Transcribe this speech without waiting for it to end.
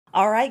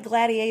All right,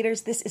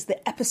 gladiators, this is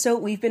the episode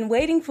we've been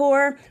waiting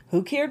for.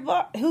 Who Killed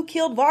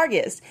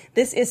Vargas?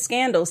 This is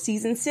Scandal,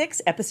 Season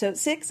 6, Episode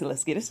 6.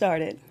 Let's get it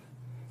started.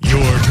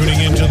 You're tuning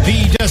into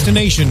the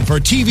destination for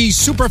TV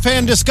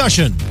superfan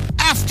discussion,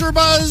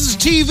 AfterBuzz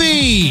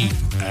TV.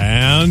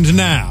 And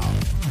now,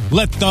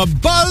 let the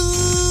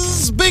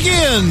buzz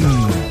begin.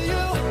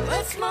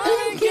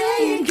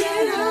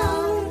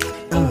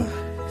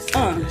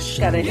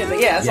 Gotta hit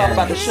it. Yeah, it's all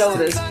about the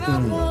shoulders.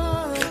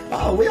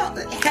 Oh, we all.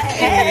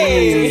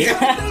 Hey!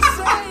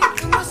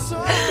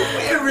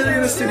 We're really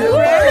in the studio.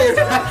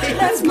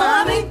 Let's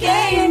mom and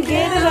gay and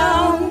get it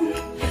on.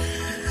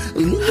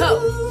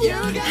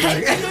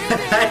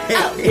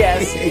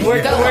 Yes,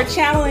 we're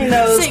channeling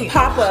those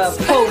Papa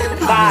Pope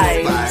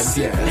vibes.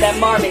 That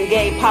Marvin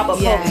Gaye Papa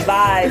Pope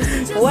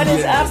vibes. What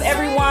is up,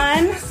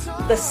 everyone?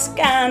 The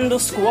Scandal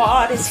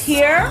Squad is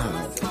here.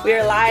 We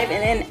are live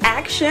and in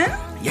action.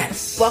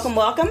 Yes. Welcome.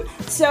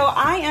 So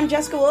I am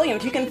Jessica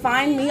Williams. You can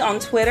find me on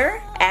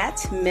Twitter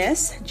at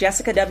Miss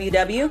Jessica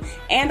WW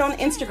and on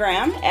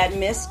Instagram at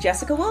Miss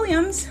Jessica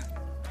Williams.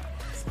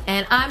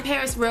 And I'm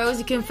Paris Rose.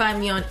 You can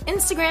find me on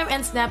Instagram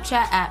and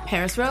Snapchat at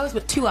Paris Rose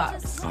with 2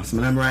 R's. Awesome.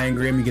 And I'm Ryan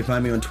Graham. You can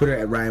find me on Twitter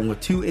at Ryan with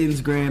 2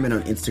 Instagram and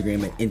on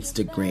Instagram at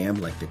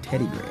Instagram like the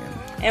Teddy Graham.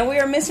 And we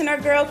are missing our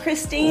girl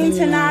Christine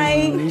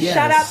tonight. Yes.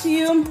 Shout out to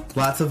you.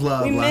 Lots of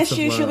love. We miss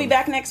you. She'll be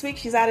back next week.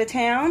 She's out of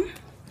town.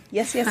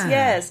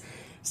 Yes.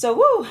 So,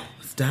 woo.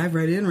 Let's dive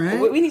right in, right?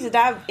 We need to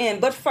dive in.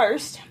 But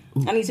first,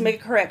 I need to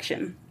make a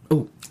correction.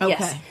 Oh, okay.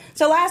 Yes.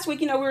 So last week,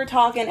 we were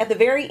talking at the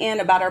very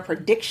end about our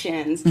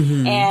predictions,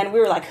 and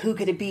we were like, who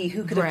could it be?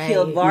 Who could have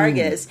killed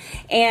Vargas?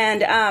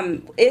 And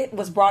it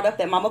was brought up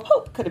that Mama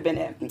Pope could have been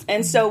it.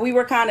 And so we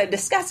were kind of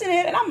discussing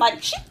it, and I'm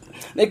like,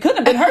 it couldn't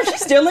have been her.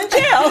 She's still in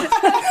jail.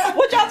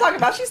 What y'all talking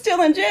about? She's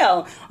still in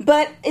jail.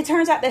 But it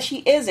turns out that she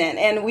isn't,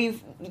 and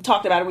we've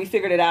talked about it. We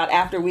figured it out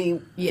after we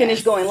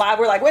finished going live.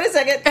 We're like, wait a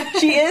second,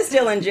 she is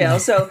still in jail.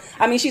 So,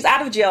 I mean, she's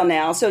out of jail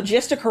now. So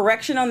just a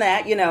correction on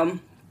that,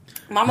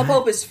 Mama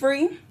Pope is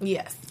free.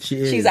 Yes. she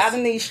is. She's out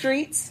in these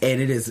streets. And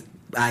it is,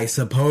 I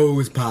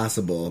suppose,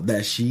 possible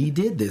that she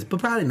did this, but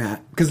probably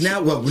not. Because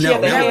now, definitely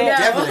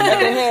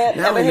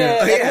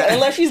not.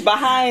 Unless she's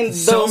behind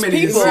so those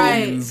many people.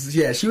 scenes.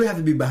 Yeah, she would have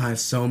to be behind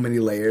so many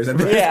layers at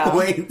this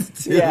point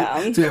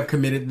to have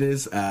committed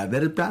this. That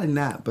is probably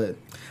not, but...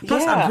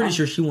 Plus, I'm pretty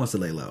sure she wants to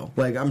lay low.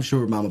 Like, I'm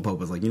sure Mama Pope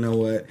was like, you know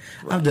what?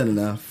 I've done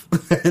enough.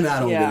 And I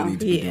don't really need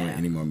to be doing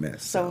any more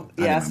mess. So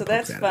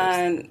that's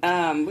fun.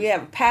 We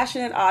have a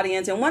passionate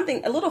audience. And one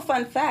thing, a little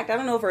fun fact, I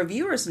don't know if our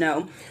viewers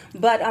know,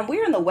 but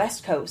we're in the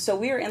West Coast. So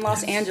we're in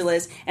Los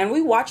Angeles, and we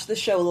watch the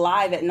show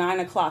live at 9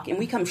 o'clock, and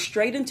we come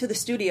straight into the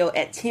studio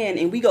at 10,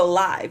 and we go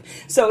live.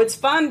 So it's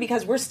fun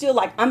because we're still,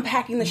 like,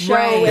 unpacking the show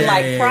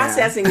and,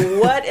 processing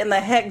what in the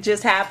heck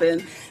just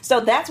happened. So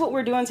that's what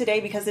we're doing today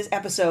because this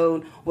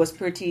episode was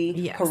pretty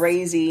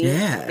crazy.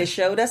 Yeah. It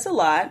showed us a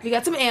lot. We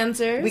got some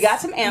answers.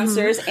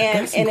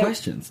 And some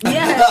questions.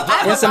 Yes,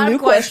 I have some new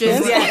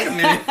questions.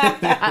 Yes.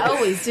 I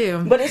always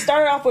do. But it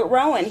started off with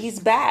Rowan. He's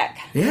back.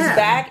 Yeah. He's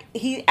back.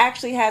 He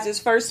actually has his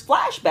first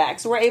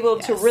flashback. So we're able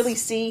to really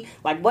see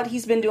what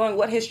he's been doing,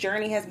 what his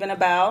journey has been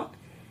about.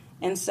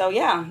 And so,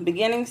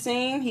 beginning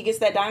scene, he gets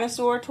that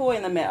dinosaur toy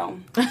in the mail.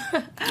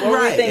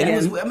 Right. And it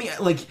was,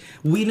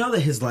 we know that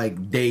his,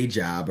 day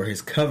job or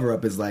his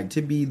cover-up is,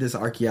 to be this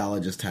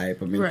archaeologist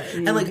type. I mean,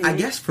 and, I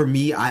guess for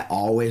me, I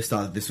always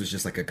thought that this was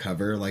just, a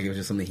cover. Like, it was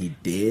just something he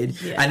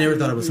did. Yeah. I never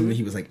thought it was something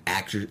he was,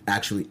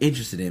 actually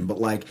interested in.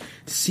 But,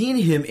 seeing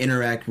him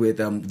interact with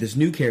this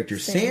new character,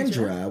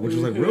 Sandra, which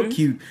was, real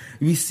cute.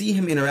 We see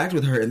him interact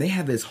with her, and they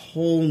have this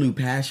whole new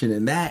passion.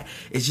 And that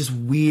is just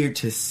weird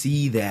to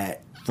see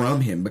that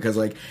from him, because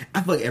I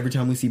feel like every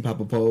time we see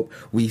Papa Pope,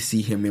 we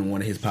see him in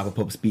one of his Papa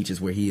Pope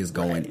speeches where he is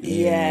going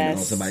in on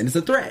somebody, and it's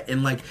a threat,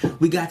 and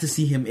we got to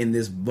see him in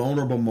this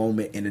vulnerable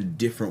moment in a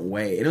different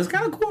way, and it was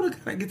kind of cool to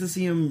kind of get to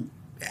see him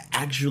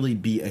actually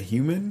be a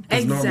human,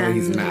 because normally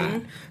he's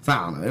not. So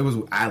I don't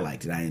know, I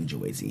liked it. I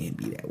enjoyed seeing him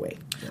be that way.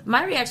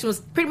 My reaction was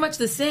pretty much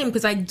the same,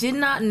 because I did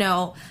not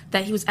know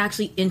that he was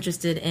actually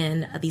interested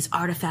in these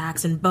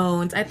artifacts and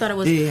bones. I thought it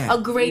was a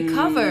great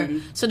cover.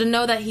 So to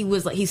know that he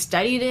was he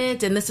studied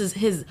it and this is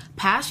his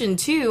passion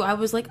too, I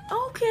was like,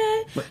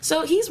 okay,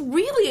 so he's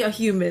really a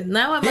human.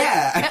 Now I'm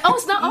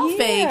it's not all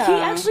fake. He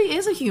actually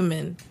is a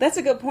human. That's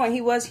a good point. He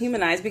was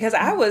humanized, because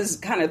I was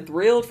kind of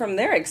thrilled from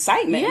their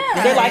excitement.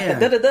 Yeah. They're like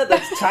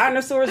the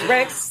Tyrannosaurus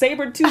Rex,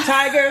 saber-tooth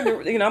tiger.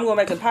 I'm going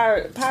back to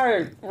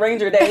Pirate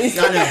Ranger days.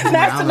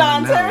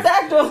 Mastodon,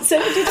 pterodactyl,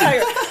 saber-tooth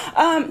tiger.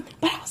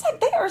 But I was like,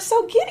 they are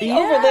so giddy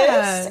over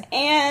this.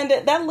 And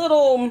that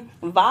little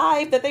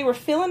vibe that they were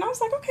feeling, I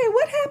was like, okay,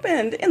 what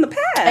happened in the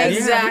past?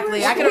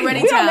 Exactly. I could already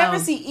tell. We don't never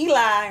see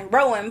Eli,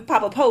 Rowan,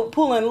 Papa Pope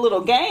pulling a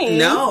little game.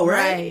 No,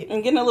 right.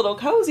 And getting a little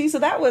cozy. So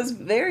that was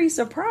very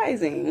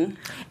surprising.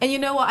 And you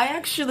know what?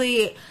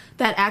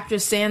 That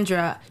actress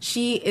Sandra,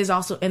 she is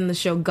also in the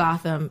show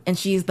Gotham, and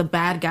she's the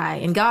bad guy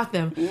in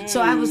Gotham.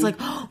 So I was like,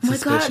 oh my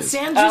god,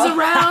 Sandra's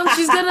around.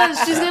 She's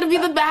gonna be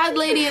the bad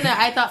lady in it.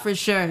 I thought for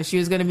sure she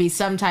was gonna be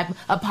be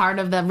a part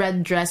of the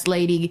red dress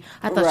lady.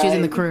 I thought she was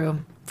in the crew.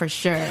 For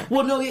sure.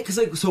 Well, no, yeah,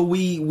 because so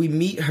we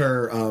meet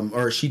her,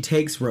 or she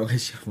takes Rowan.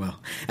 Well,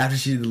 after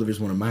she delivers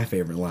one of my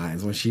favorite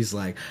lines, when she's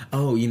like,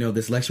 "Oh,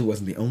 this lecture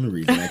wasn't the only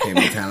reason I came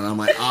to town," and I'm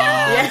like,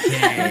 "Oh,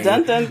 okay."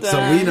 Dun, dun, dun.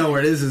 So we know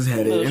where this is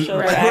headed.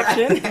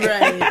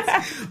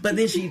 Right. But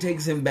then she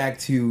takes him back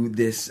to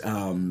this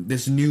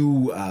this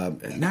new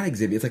not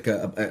exhibit. It's like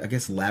I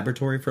guess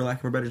laboratory, for lack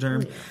of a better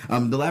term.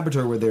 The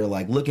laboratory where they're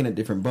like looking at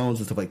different bones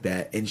and stuff like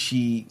that. And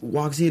she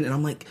walks in, and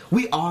I'm like,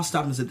 we all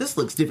stopped and said, "This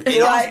looks different."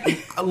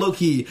 Low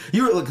key.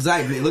 You were, because I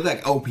agree, it looked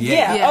like OPA.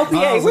 Yeah.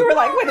 OPA. We were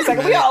like, wait a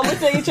second. We all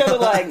looked at each other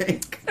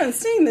like, I've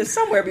seen this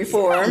somewhere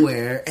before.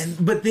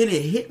 But then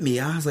it hit me.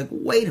 I was like,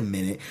 wait a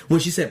minute. When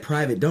she said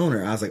private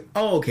donor, I was like,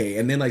 oh, okay.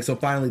 And then so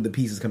finally the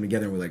pieces come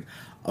together and we're like,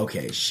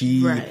 okay,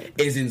 she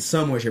is in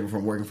some way, shape, or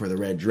form working for the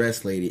red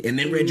dress lady. And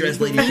then red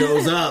dress lady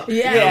shows up.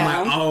 And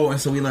I'm like, oh,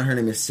 and so we learn her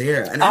name is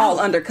Sarah. And all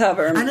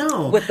undercover. I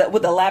know. With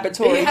the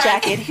laboratory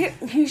jacket.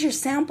 Here's your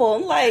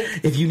sample. Like,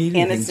 if you need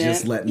anything,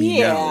 just let me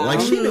know.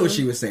 Like, she knew what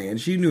she was saying.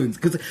 She knew,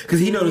 because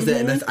he noticed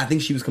that, and I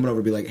think she was coming over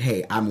to be like,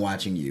 hey, I'm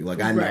watching you.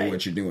 Like, I know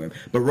what you're doing.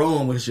 But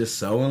Rowan was just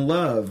so in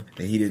love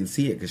that he didn't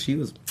see it, because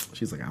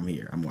she's like, I'm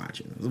here, I'm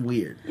watching. It was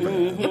weird.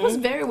 It was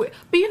very weird.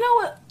 But you know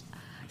what?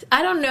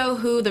 I don't know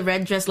who the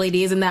red dress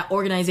lady is in that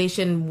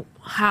organization,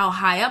 how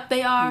high up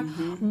they are,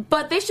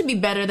 but they should be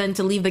better than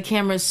to leave the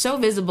cameras so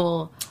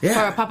visible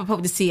for Papa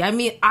Pope to see. I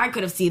mean, I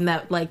could have seen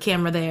that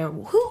camera there.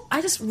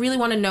 I just really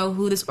want to know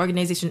who this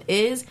organization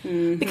is,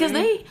 because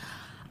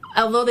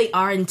although they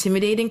are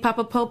intimidating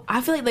Papa Pope, I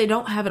feel like they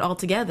don't have it all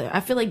together. I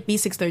feel like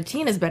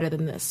B613 is better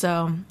than this.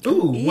 So,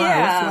 ooh,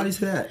 wow, why do you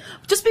say that?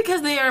 Just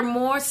because they are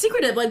more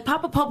secretive. Like,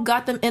 Papa Pope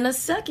got them in a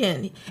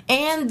second,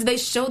 and they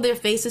showed their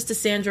faces to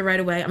Sandra right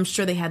away. I'm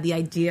sure they had the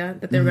idea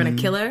that they were going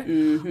to kill her,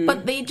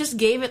 but they just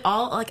gave it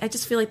all. Like, I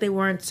just feel like they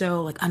weren't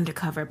so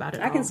undercover about it.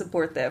 I can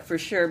support that for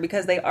sure,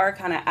 because they are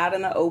kind of out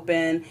in the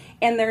open,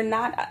 and they're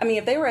not. I mean,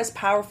 if they were as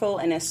powerful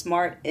and as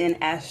smart and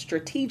as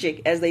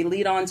strategic as they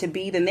lead on to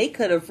be, then they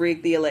could have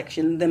rigged the election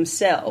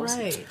themselves.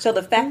 So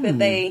the fact that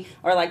they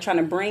are trying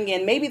to bring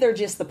in, maybe they're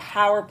just the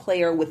power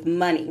player with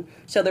money.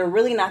 So they're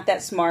really not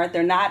that smart.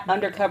 They're not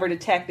undercover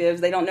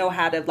detectives. They don't know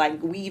how to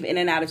weave in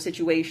and out of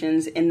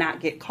situations and not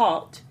get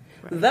caught.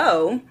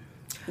 Though,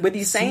 with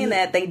you saying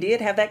that, they did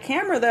have that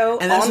camera though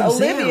on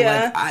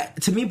Olivia.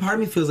 To me, part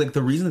of me feels like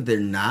the reason that they're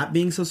not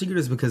being so secret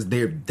is because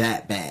they're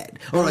that bad,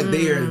 or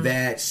they are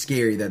that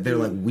scary that they're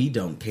like, we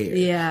don't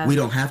care. We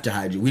don't have to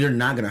hide you. We are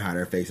not going to hide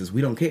our faces. We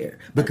don't care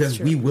because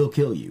we will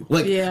kill you.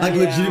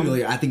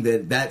 Legitimately, I think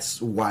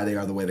that's why they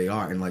are the way they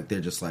are, and they're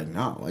just like,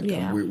 no,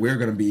 we're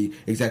going to be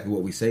exactly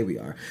what we say we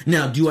are.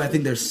 Now, do I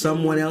think there's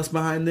someone else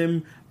behind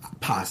them?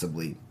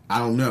 Possibly. I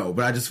don't know,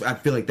 but I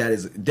feel like that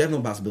is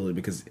definitely a possibility,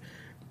 because.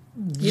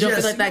 You don't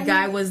feel like that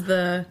guy was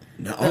the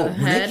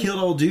when they killed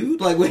old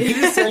dude? When he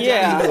just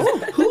said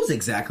who's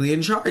exactly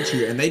in charge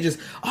here? And they just...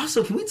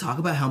 Also, can we talk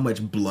about how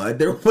much blood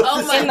there was?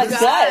 Oh my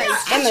God.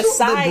 And the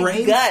side the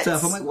brain guts.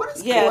 Stuff. I'm like, what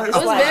is going on? It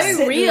was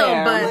very real,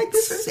 but...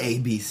 this is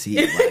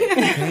ABC.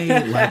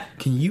 Okay,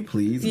 can you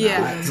please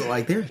not?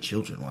 So, there are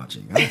children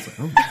watching. I was like,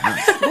 oh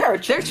my God. There are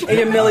children. In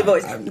your Millie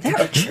voice. There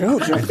are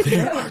children.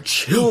 There are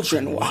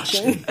children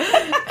watching.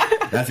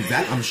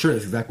 I'm sure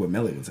that's exactly what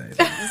Melly would say.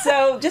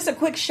 So, just a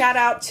quick shout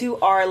out to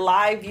our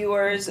live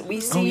viewers.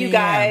 We see you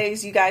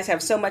guys. You guys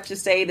have so much to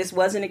say. This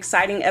was an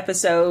exciting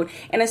episode.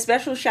 And a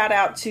special shout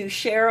out to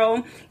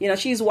Cheryl.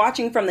 She's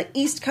watching from the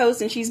East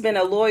Coast, and she's been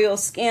a loyal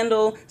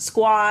Scandal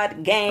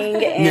Squad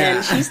gang.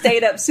 And she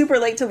stayed up super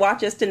late to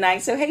watch us tonight.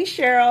 So, hey,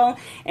 Cheryl.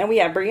 And we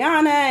have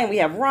Brianna, and we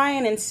have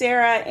Ryan and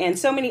Sarah, and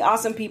so many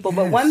awesome people.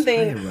 But one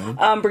thing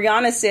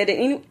Brianna said,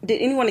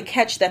 did anyone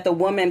catch that the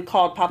woman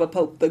called Papa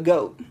Pope the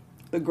GOAT?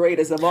 The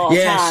greatest of all time.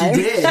 Yeah,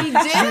 she did. She did.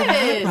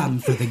 No problem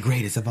for the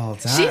greatest of all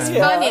time. She's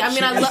funny. I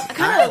mean,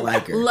 I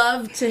like her.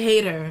 Love to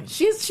hate her.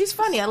 She's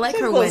funny. I like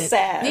her wit.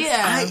 Sad.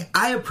 Yeah,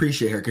 I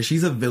appreciate her because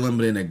she's a villain,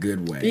 but in a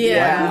good way.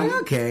 Yeah. I'm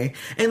like, okay.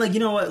 And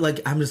you know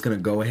what? I'm just gonna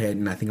go ahead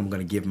and I think I'm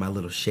gonna give my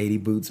little Shady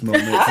Boots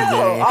moment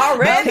today.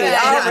 Already,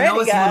 I know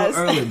it's a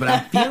little early, but I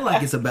feel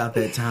like it's about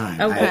that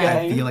time.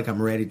 Okay. I feel like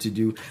I'm ready to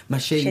do my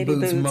Shady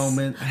Boots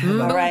moment.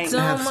 All right.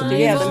 Have some the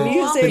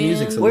music. The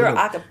music's we were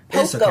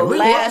Acapulco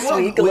last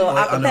week. A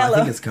little acapella. No, I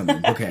think it's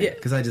coming. Okay,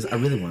 because I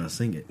really want to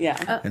sing it.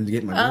 Yeah. And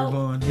get my groove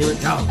on. Here we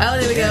go. Oh,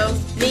 there we go.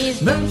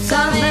 These boots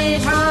are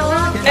made for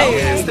walking.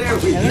 Yes, there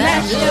we go. And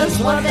that's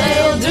just what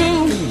they'll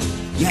do.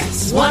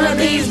 Yes. One of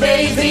these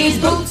days, these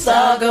boots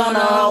are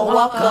gonna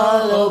walk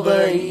all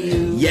over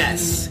you.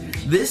 Yes.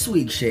 This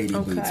week's Shady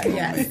Boots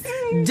moment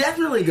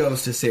definitely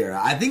goes to Sarah.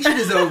 I think she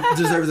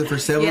deserves it for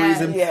several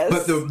reasons. Yes.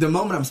 But the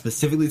moment I'm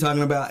specifically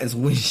talking about is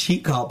when she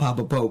called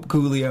Papa Pope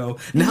Coolio.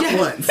 Not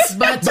once,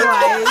 but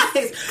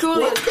twice.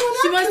 Coolio.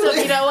 She must have,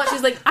 you know what?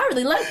 She's like, I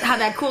really like how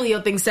that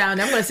Coolio thing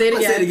sounded. I'm going to say it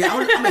again.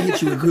 I'm going to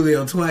hit you with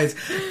Coolio twice.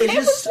 It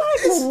was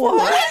like,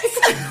 what?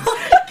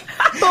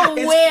 But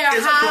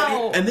where? How?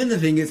 Funny. And then the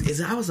thing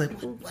is I was like,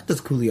 what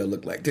does Coolio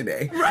look like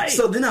today? Right.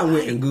 So then I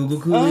went and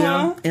Googled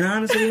Coolio, and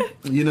honestly,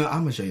 I'm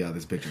gonna show y'all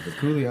this picture because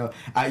Coolio,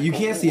 you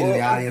can't see it in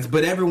the audience,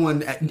 but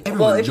everyone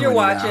well, if you're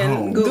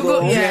watching,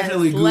 Google,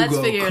 definitely Google. Let's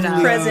figure it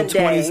out. Present day.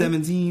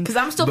 2017. Because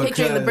I'm still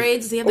picturing the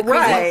braids. Does he have the crazy?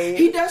 Right.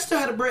 He does still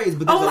have the braids,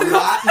 but there's a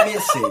lot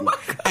missing.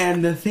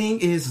 And the thing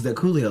is that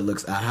Coolio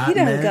looks a hot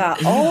man. He done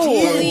got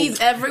old. Please,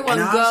 everyone,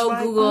 go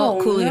like,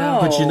 Google Coolio. No.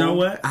 But you know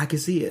what? I can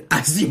see it.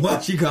 I see why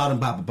she called him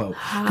Papa Pope.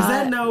 Because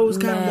that nose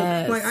kind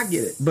of like, I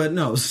get it. But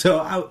no,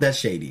 so that's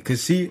shady.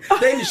 Because she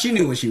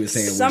knew what she was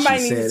saying. Somebody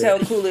when she needs to said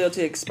tell Coolio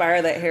to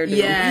expire that hairdo.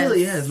 Yeah.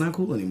 Really, it's not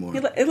cool anymore.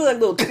 It looked like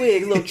little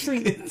twigs, little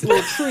tree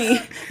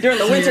during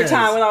the winter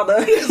time when all the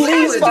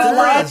leaves fall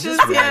off.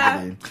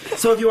 Yeah.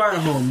 So if you are at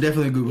home,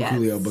 definitely Google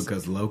Coolio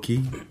because low-key,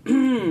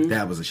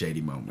 that was a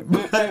shady moment.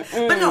 But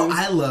no,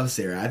 I love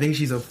Sarah. I think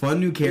she's a fun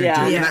new character.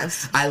 Yeah. And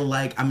Yes.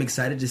 I'm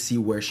excited to see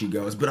where she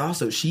goes. But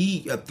also,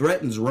 she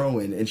threatens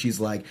Rowan, and she's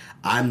like,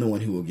 I'm the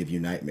one who will give you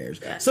nightmares.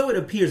 Yeah. So it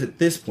appears at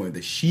this point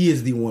that she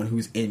is the one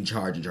who's in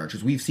charge.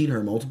 Because we've seen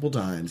her multiple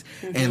times.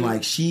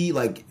 And she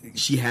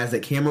has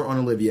that camera on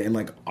Olivia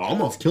and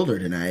almost killed her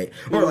tonight.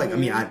 Or I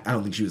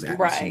don't think she was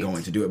actually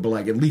going to do it,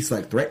 but at least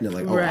threatened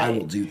it, I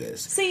will do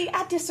this. See,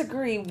 I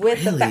disagree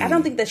with the fact. I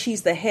don't think that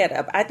she's the head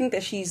up. I think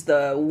that she's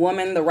the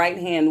woman, the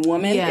right-hand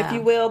woman, if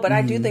you will. But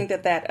I do think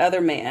that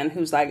other man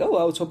who's like, oh,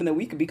 I was hoping that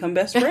we could become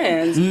best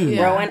friends,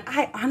 Rowan,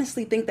 I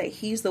honestly think that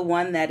he's the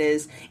one that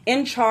is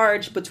in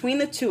charge between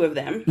the two of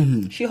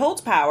them. She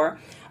holds power.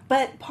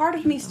 But part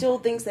of me still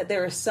thinks that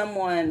there's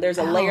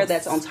a layer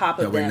that's on top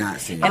of them. We're not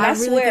seeing. And I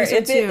really swear,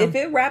 think so if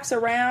it wraps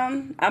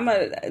around, I'm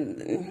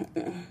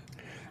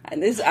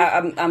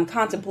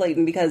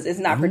contemplating because it's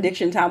not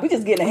prediction time. We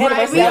just getting ahead of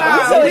ourselves.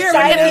 I'm so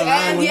excited.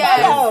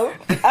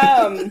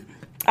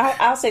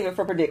 I'll save it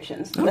for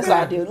predictions. That's what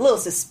I do. A little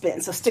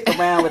suspense. So stick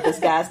around with this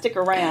guy. Stick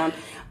around.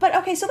 But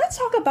okay, so let's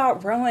talk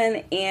about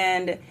Rowan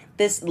and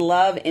this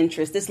love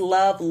interest, this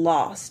love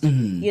lost,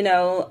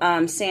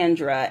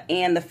 Sandra,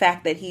 and the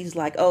fact that he's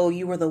like, oh,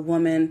 you were the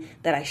woman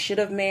that I should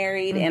have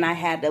married and I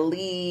had to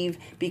leave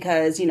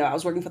because, I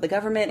was working for the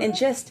government and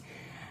just...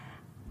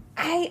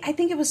 I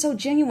think it was so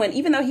genuine.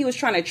 Even though he was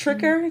trying to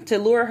trick her, to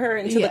lure her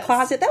into the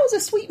closet, that was a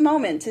sweet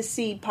moment to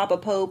see Papa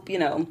Pope,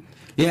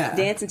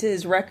 dancing to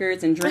his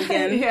records and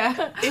drinking.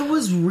 It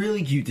was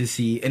really cute to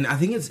see. And I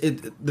think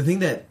the thing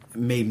that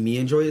made me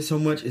enjoy it so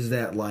much is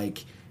that,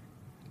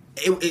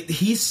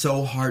 he's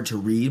so hard to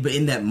read, but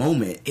in that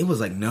moment, it was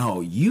like,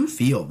 no, you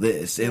feel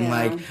this. And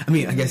I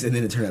guess, and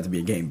then it turned out to be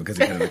a game because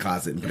he got in the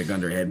closet and put a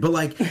gun to her head. But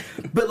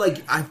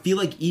I feel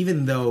like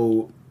even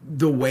though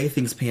the way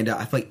things panned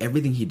out, I feel like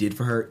everything he did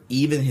for her,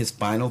 even his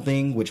final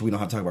thing, which we don't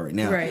have to talk about right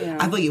now, I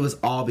feel like it was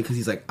all because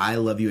he's like, I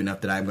love you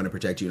enough that I'm going to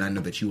protect you, and I know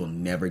that you will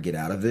never get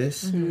out of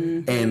this,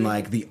 and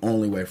the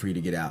only way for you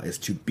to get out is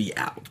to be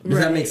out. Does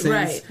that make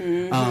sense?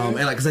 And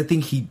because I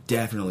think he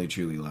definitely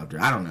truly loved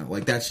her. I don't know,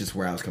 that's just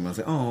where I was coming. I was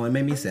like, oh, it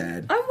made me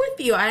sad. I'm with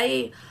you.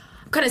 I'm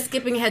kind of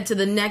skipping ahead to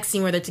the next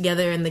scene where they're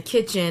together in the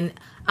kitchen.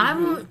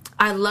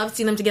 I love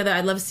seeing them together.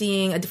 I love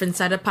seeing a different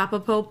side of Papa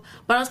Pope.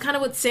 But I was kind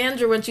of with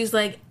Sandra when she's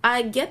like,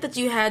 I get that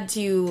you had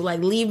to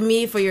leave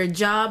me for your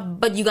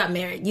job, but you got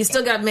married. You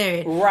still got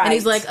married. Right. And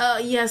he's like, oh,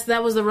 yes,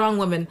 that was the wrong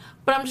woman.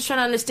 But I'm just trying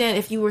to understand,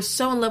 if you were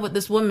so in love with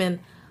this woman,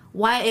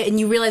 why, and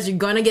you realize you're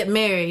going to get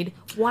married,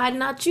 why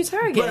not choose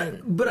her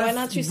again? But why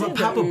not choose Sandra?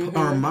 Papa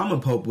or Mama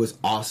Pope was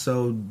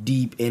also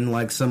deep in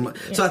some.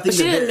 So I think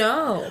she didn't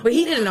know, but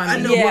he didn't know. I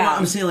know. Yeah.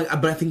 I'm saying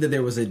but I think that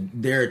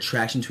their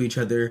attraction to each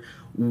other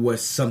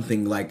was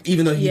something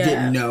even though he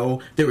didn't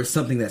know, there was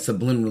something that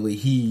subliminally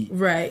he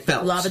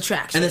felt. Law of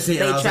attraction. And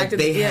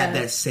they had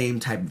that same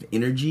type of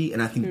energy,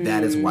 and I think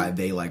that is why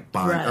they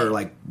bond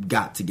or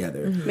got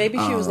together. Maybe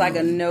she was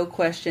a no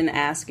question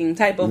asking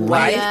type of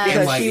wife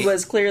because she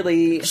was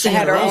clearly she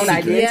had her own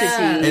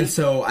identity. And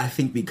so I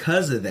think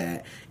because of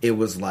that, it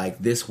was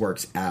this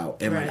works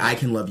out, and I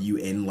can love you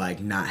and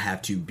not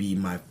have to be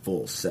my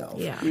full self.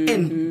 Yeah.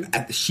 And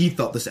she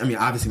felt this. I mean,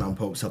 obviously, Mama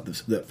Pope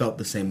felt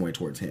the same way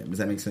towards him. Does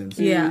that make sense?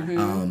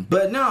 Yeah.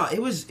 But no,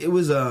 it was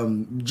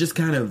just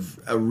kind of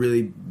a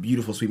really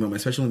beautiful, sweet moment,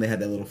 especially when they had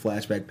that little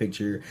flashback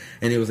picture,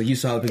 and it was you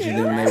saw the picture of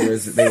them.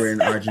 They were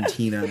in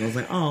Argentina, and I was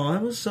like, oh,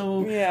 that was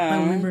so. Yeah. I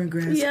remember in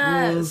grad school.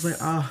 I was like,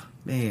 oh.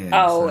 Man,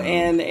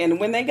 and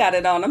when they got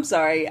it on, I'm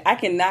sorry, I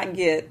cannot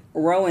get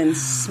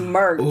Rowan's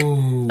smirk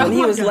when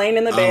he was laying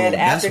in the bed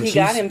after he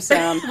got him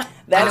some.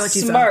 That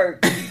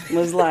smirk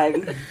was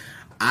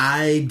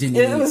I didn't.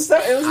 It was a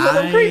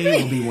little creepy.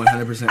 I will be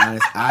 100%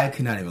 honest. I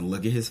could not even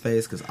look at his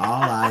face because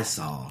all I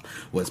saw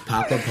was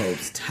Papa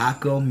Pope's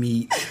taco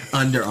meat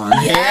underarm.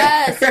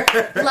 Yes.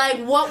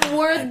 What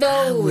were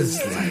those?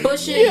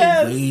 Bushes.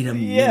 Yes. Wait a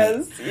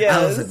minute. Yes.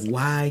 I was like,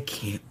 why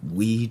can't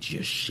we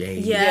just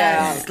shave?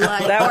 Yes.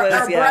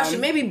 That was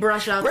maybe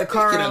brush out the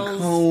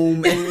curls.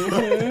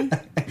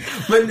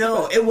 But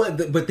no, it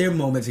was. But their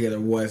moment together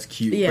was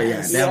cute.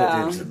 Yes. But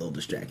that was just a little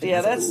distracting. Yeah,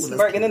 that's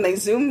smirk, and then they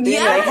zoomed in.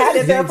 They had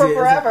it there for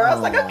forever. I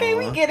was like, okay,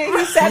 we get it.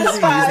 He's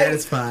satisfied.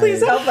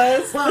 Please help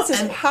us.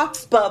 This is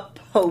Pop-Up.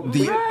 Pope.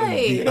 We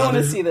don't want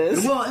to see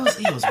this. Well,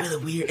 it was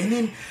really weird. And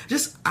then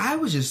I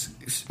was just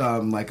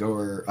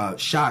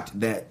shocked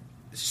that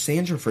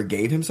Sandra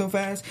forgave him so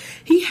fast.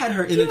 He had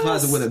her in the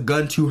closet with a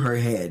gun to her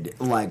head,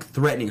 like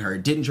threatening her,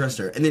 didn't trust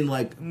her, and then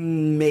like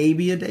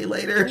maybe a day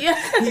later,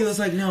 he was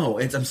like, "No,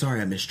 I'm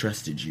sorry, I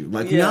mistrusted you."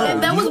 Like, no,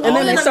 and that was and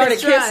then they started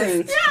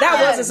kissing. Yes.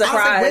 That was a surprise.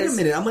 I was like, wait a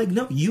minute. I'm like,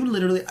 no, you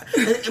literally.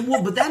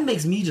 But that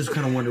makes me just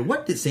kind of wonder,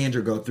 what did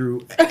Sandra go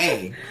through?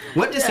 A,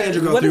 what did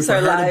Sandra go through for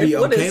her to be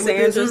okay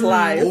with this?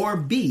 Life? Or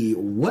B,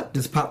 what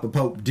does Papa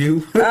Pope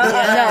do?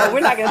 No,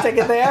 we're not going to take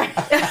it there.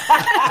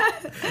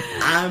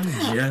 I'm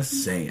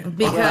just saying.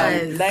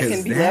 Because that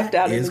can be left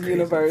out in the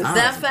universe.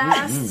 That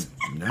fast?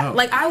 No.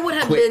 Like, I would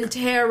have been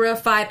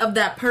terrified of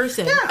that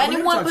person.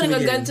 Anyone putting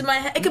a gun to my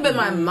head. It could be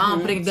my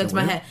mom putting a gun to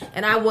my head.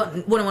 And I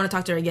wouldn't want to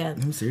talk to her again.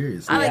 I'm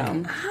serious.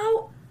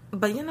 How?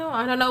 But,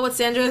 I don't know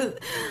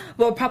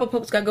what Papa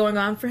Pope's got going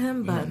on for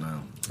him, but...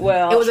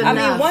 Well, it was I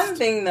mean, one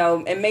thing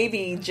though, and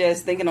maybe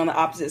just thinking on the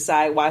opposite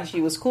side why she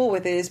was cool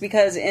with it is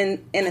because in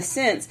a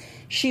sense,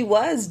 she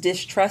was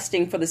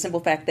distrusting for the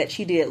simple fact that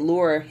she did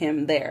lure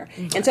him there.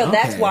 And so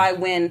that's why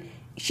when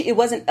it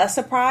wasn't a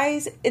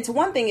surprise. It's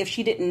one thing if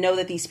she didn't know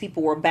that these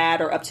people were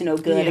bad or up to no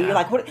good, and you're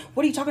like, what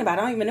are you talking about?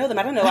 I don't even know them.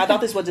 I don't know. I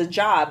thought this was a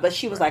job. But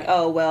she was like,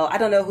 oh, well, I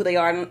don't know who they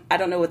are. I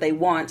don't know what they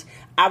want.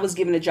 I was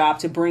given a job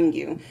to bring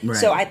you. Right.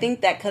 So I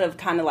think that could have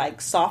kind of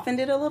like softened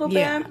it a little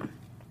bit.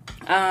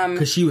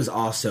 Because she was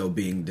also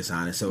being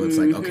dishonest, so it's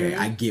like, okay,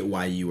 I get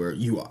why you are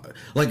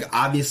like,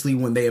 obviously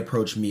when they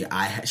approached me,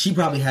 she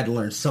probably had to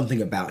learn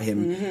something about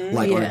him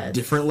on a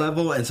different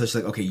level, and so she's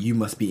like, okay, you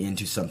must be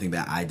into something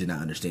that I did not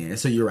understand. And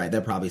so you're right,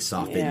 that probably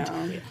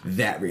softened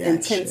that reaction,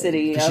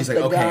 intensity. She's like,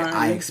 okay,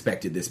 I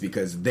expected this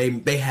because they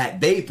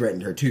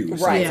threatened her too,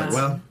 so right? It's like,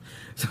 well.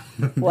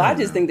 Well, I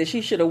just think that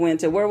she should have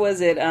went to, where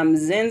was it?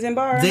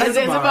 Zanzibar?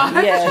 Zanzibar.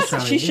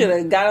 Yes, she should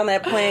have got on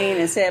that plane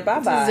and said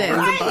bye-bye.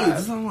 Right.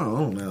 I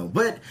don't know.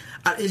 But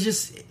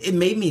it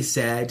made me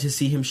sad to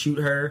see him shoot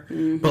her.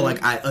 But,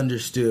 like, I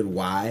understood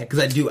why. Because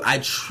I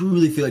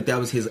truly feel like that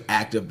was his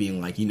act of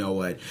being like, you know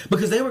what?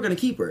 Because they were going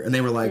to keep her. And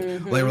they were like,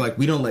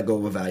 we don't let go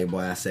of a valuable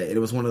asset. And it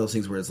was one of those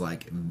things where it's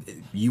like,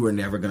 you are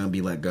never going to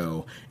be let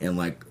go. And,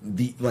 like,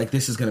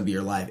 this is going to be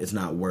your life. It's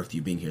not worth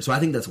you being here. So I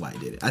think that's why he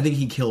did it. I think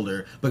he killed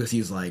her because he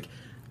was like,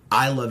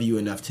 I love you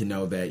enough to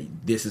know that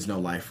this is no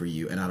life for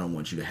you, and I don't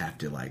want you to have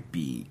to like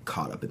be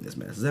caught up in this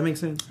mess. Does that make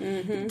sense?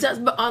 It does,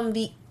 but on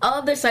the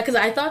other side, because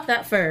I thought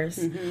that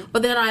first,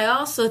 but then I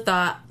also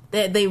thought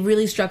that they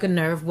really struck a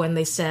nerve when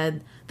they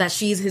said that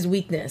she's his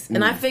weakness,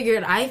 and I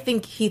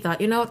think he thought,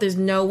 you know what, there's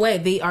no way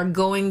they are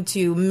going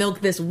to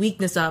milk this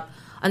weakness up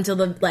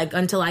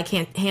until I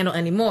can't handle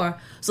anymore.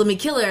 So let me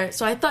kill her.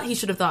 So I thought he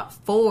should have thought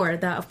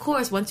forward that, of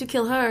course, once you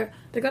kill her,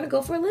 they're going to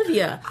go for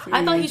Olivia.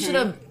 I thought he should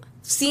have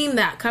seen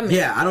that coming.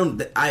 Yeah,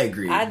 I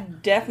agree. I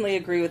definitely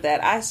agree with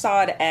that. I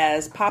saw it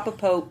as Papa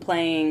Pope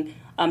playing,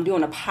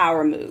 doing a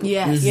power move.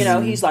 Yes. You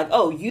know, he's like,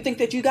 oh, you think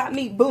that you got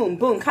me? Boom,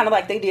 boom. Kind of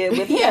like they did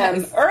with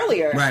him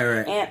earlier.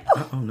 Right. And,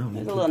 no.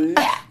 There's a little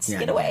gnat.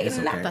 Get away.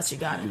 Okay. I thought you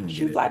got it.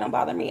 Shoot fly, don't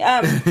bother me.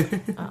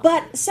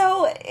 But,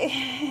 so...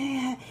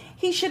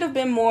 he should have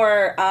been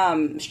more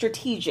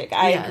strategic,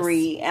 I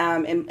agree,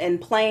 in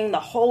playing the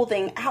whole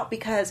thing out,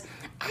 because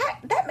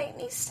that made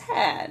me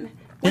sad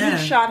when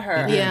he shot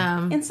her.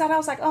 Yeah. Inside, I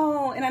was like,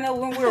 oh, and I know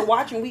when we were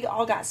watching, we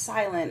all got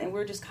silent, and we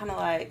were just kind of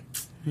like,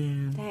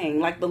 dang.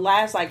 Like, the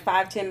last,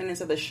 5-10 minutes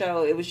of the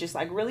show, it was just,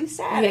 really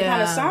sad and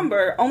kind of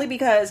somber, only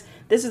because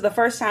this is the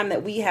first time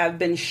that we have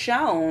been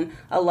shown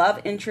a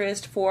love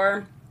interest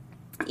for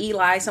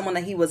Eli, someone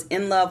that he was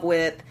in love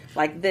with,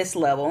 this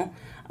level.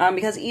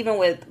 Because even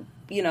with...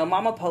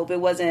 Mama Pope, it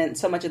wasn't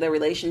so much of their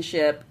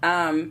relationship.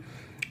 And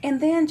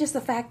then just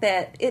the fact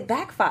that it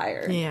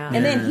backfired. Yeah.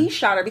 And then he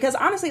shot her, because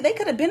honestly, they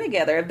could have been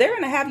together. If they're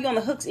going to have you on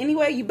the hooks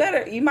anyway, you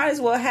might as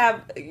well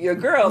have your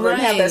girl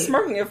and have that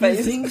smirk on your face.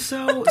 You think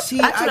so? See,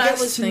 I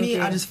guess to me,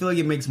 I just feel like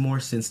it makes more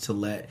sense to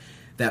let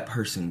that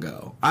person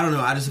go. I don't know.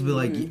 I just feel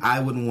like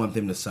I wouldn't want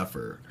them to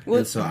suffer. Well,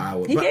 and so I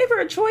would. He gave her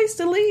a choice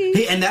to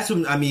leave. And that's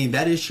what,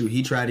 that is true.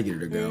 He tried to get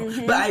her to go.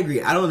 But I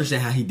agree. I don't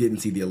understand how he didn't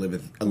see the Olivia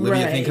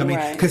thing coming.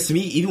 Because to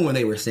me, even when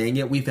they were saying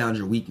it, we found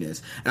your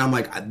weakness. And I'm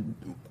like,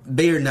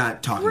 they are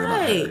not talking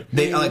about her.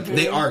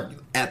 They are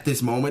at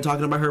this moment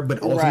talking about her,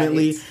 but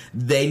ultimately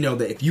they know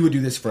that if you would do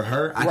this for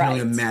her, I can only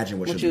imagine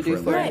what you'll do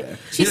for Olivia.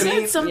 She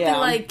said something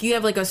like, you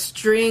have a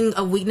string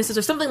of weaknesses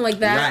or something like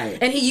that. Right.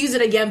 And he used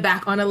it again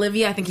back on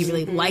Olivia. I think he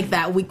really liked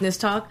that weakness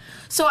talk.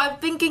 So I'm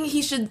thinking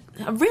he should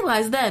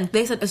realize then,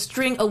 they said a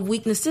string of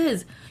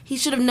weaknesses. He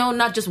should have known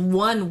not just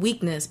one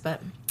weakness,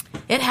 but...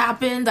 it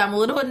happened. I'm a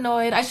little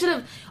annoyed. I should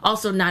have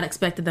also not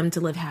expected them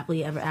to live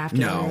happily ever after.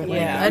 No.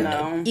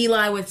 No.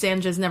 Eli with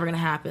Sandra is never going to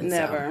happen.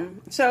 Never.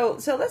 So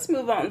let's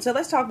move on. So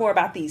let's talk more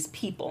about these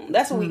people.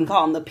 That's what we can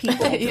call them, the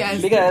people.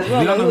 Yes. Because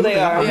we don't know who they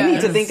are. Yes. We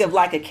need to think of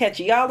a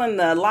catchy. Y'all in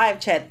the live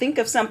chat, think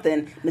of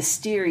something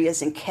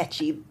mysterious and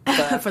catchy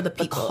for the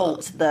people. The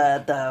cult,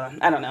 the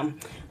I don't know.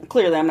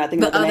 Clearly, I'm not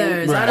thinking the of the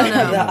others. name. I don't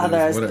know. The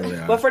others. Whatever they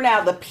are. But for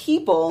now, the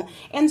people.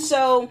 And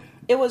so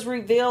it was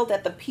revealed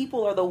that the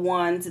people are the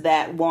ones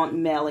that want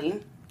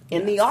Mellie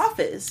in the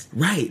office.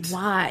 Right.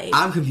 Why?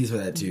 I'm confused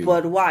with that too.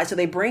 But why? So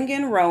they bring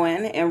in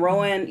Rowan, and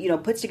Rowan,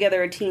 puts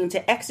together a team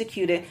to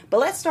execute it. But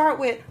let's start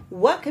with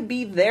what could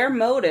be their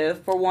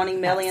motive for wanting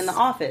Mellie in the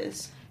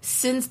office.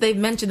 Since they've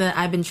mentioned that,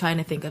 I've been trying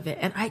to think of it,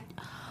 and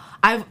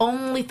I've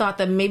only thought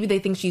that maybe they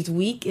think she's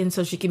weak and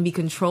so she can be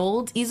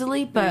controlled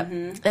easily, but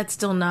that's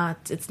still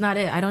not. It's not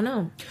it. I don't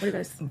know. What do you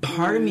guys?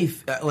 Part of me,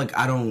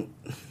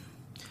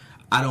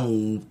 I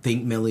don't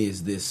think Mellie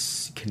is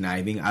this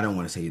conniving. I don't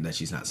want to say that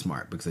she's not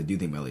smart, because I do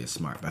think Mellie is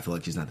smart, but I feel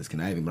like she's not this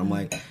conniving. But I'm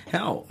like,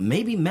 hell,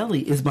 maybe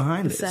Mellie is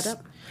behind this.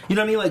 Setup. You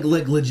know what I mean?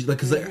 Like legit,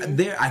 because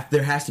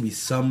there has to be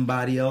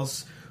somebody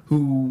else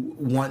who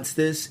wants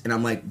this, and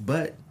I'm like,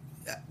 but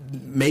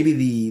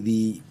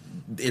maybe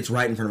it's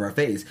right in front of our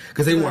face,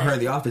 because they want her in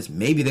the office.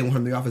 Maybe they want her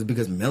in the office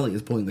because Mellie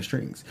is pulling the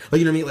strings. Like,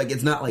 you know what I mean? Like,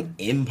 it's not like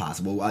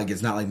impossible. Like,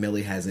 it's not like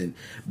Mellie hasn't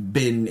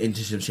been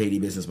into some shady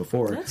business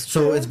before. That's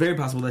so true. it's very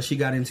possible that she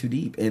got in too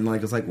deep, and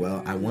like it's like,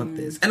 well, I want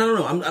this. And I don't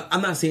know.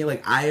 I'm not saying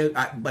like I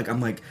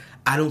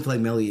don't feel like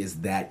Mellie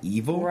is that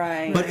evil,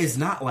 right? But it's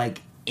not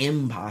like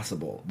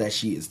impossible that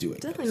she is doing.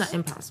 Definitely not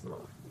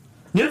impossible.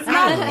 It's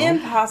not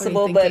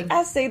impossible, but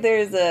I say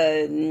there's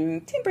a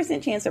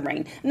 10% chance of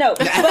rain. No,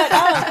 but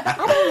I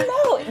don't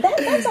know.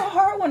 That's a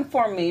hard one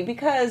for me,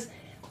 because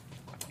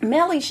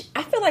Mellie,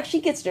 I feel like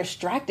she gets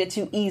distracted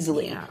too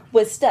easily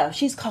with stuff.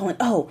 She's calling,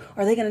 are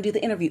they going to do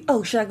the interview?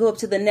 Oh, should I go up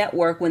to the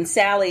network? When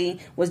Sally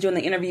was doing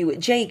the interview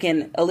with Jake,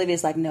 and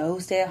Olivia's like, no,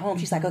 stay at home.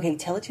 She's like, okay,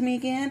 tell it to me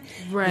again.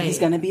 Right. He's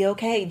going to be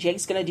okay.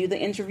 Jake's going to do the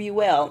interview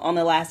well on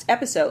the last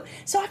episode.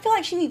 So I feel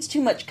like she needs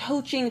too much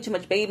coaching, too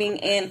much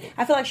babying, and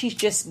I feel like she's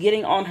just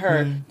getting on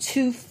her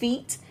 2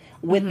 feet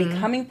with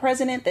becoming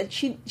president, that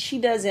she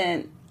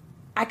doesn't.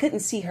 I couldn't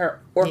see her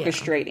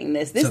orchestrating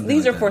this.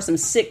 These are some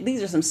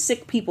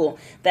sick people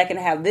that can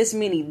have this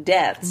many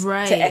deaths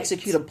to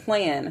execute a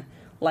plan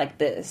like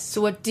this. So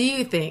what do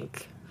you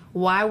think?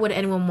 Why would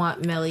anyone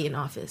want Mellie in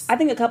office? I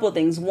think a couple of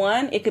things.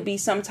 One, it could be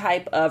some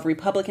type of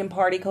Republican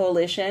Party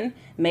coalition.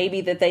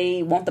 Maybe that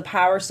they want the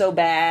power so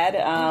bad.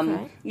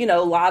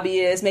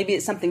 Lobbyists. Maybe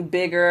it's something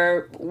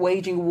bigger,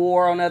 waging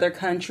war on other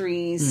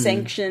countries,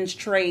 sanctions,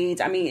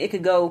 trades. I mean, it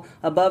could go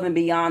above and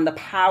beyond the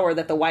power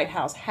that the White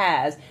House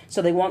has.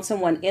 So they want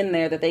someone in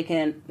there that they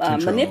can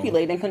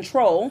manipulate and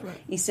control,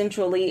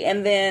 essentially.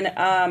 And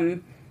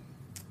then...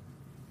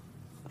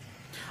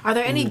 Are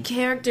there any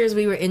characters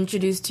we were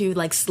introduced to,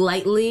 like,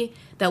 slightly,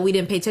 that we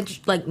didn't pay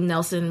attention to? Like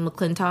Nelson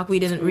McClintock, we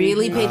didn't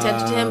really pay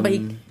attention to him, but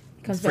he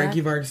comes back.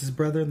 Frankie Vargas'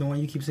 brother, the one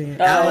you keep saying?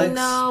 Alex?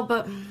 No,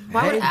 but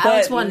why would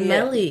Alex want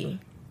Mellie?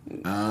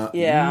 Valid.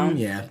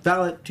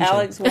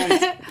 Alex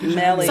wants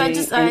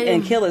Mellie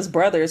and kill his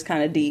brother is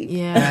kind of deep.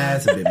 Yeah.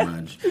 That's a bit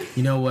much.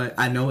 You know what?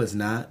 I know it's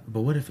not,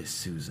 but what if it's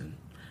Susan?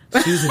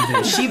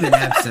 She's been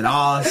absent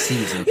all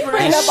season.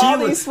 Bringing up all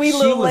these sweet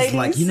little ladies. She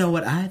was like, you know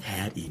what? I've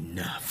had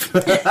enough.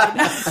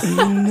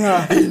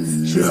 Enough.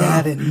 She's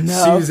had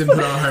enough. Susan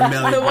put on her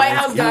Mellie. The White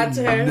House got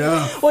to her.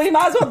 Enough. Well, you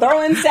might as well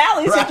throw in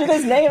Sally since you're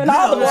just naming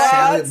all the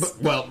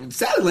blogs.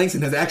 Sally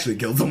Langston has actually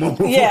killed someone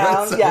before.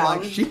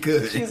 Yeah. She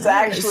could. She's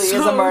actually is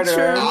a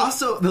murderer. True.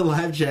 Also, the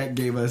live chat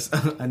gave us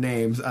a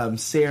name.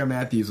 Sarah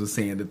Matthews was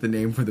saying that the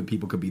name for the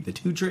people could be the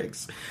Two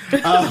Tricks.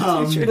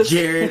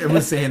 Jared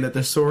was saying that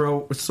the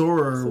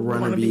Soror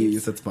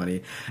wannabes. That's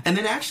funny. And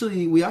then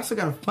actually, we also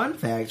got a fun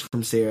fact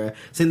from Sarah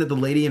saying that the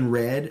lady in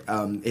red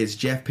is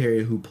Jeff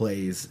Perry, who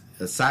plays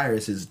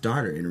Cyrus's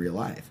daughter in real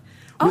life.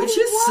 Which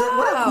is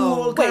what a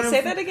cool Wait,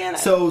 say that again.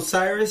 So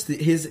Cyrus,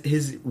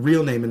 his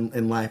real name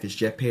in life is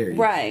Jeff Perry,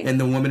 right? And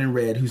the woman in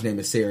red, whose name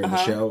is Sarah in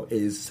the show,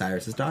 is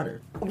Cyrus's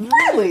daughter.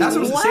 Really? That's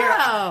what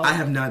Sarah. I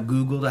have not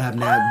Googled. I have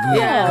not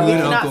Googled.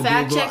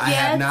 I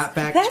have not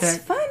fact checked. That's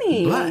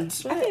funny.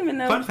 But I didn't even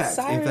know. Fun fact,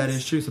 Cyrus. if that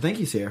is true. So thank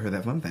you, Sarah, for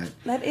that fun fact.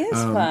 That is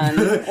fun.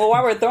 Well,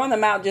 while we're throwing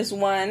them out, just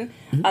one.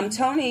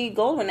 Tony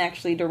Goldwyn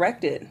actually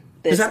directed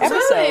this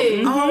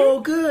episode.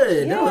 Oh,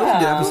 good. Yeah. That was a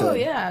good episode. Oh,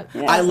 yeah.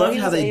 I loved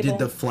how they did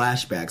the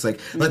flashbacks.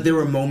 Like there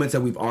were moments that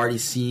we've already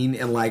seen,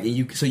 and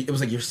so it was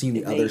like you're seeing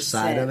the other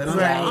side of it. I'm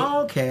like,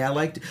 oh, okay. I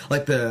liked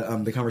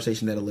the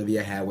conversation that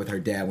Olivia had with her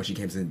dad when she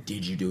came and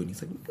did you do it? And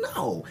he's like,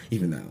 no,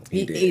 even though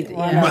he did.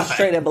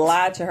 Straight up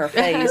lied to her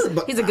face.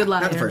 He's a good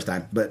liar. Not the first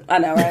time, but I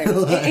know,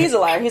 right? He's a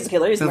liar. He's a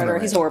killer. He's a murderer.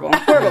 He's horrible.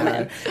 Horrible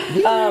man.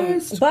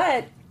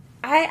 But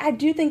I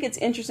do think it's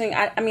interesting.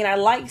 I mean, I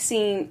like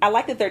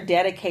that they're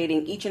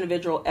dedicating each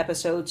individual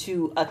episode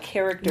to a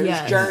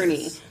character's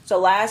journey. So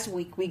last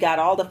week we got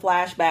all the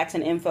flashbacks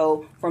and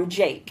info from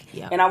Jake.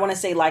 Yeah. And I want to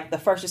say like the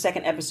first or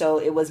second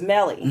episode, it was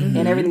Mellie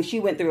and everything she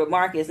went through with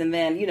Marcus. And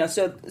then,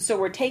 so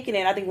we're taking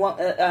it. I think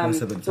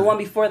the one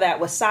before that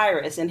was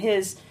Cyrus and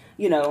his,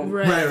 flow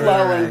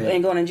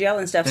and going in jail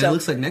and stuff. And so it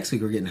looks like next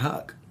week we're getting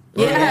Huck.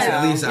 Yeah,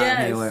 at least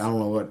I mean, like, I don't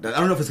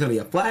know if it's gonna be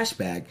a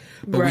flashback,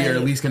 but we are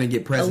at least gonna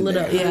get present. A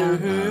little, day.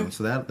 yeah.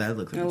 So that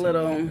looks like a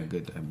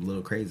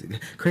little crazy.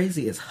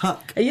 Crazy as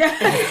Huck. Yeah,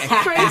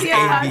 crazy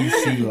as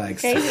ABC like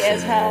crazy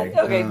as Huck.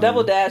 Okay,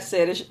 Double Dash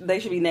said they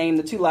should be named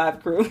the Two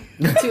Live Crew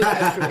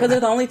because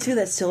they're the only two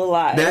that's still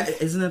alive.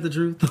 Isn't that the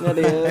truth? That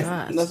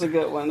is. That's a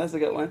good one.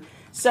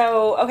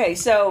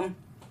 So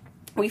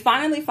we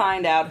finally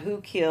find out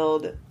who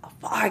killed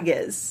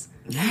Vargas.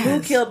 Yes. Who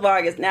killed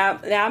Vargas? Now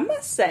I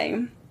must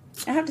say,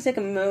 I have to take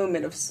a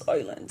moment of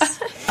silence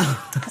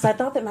because I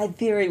thought that my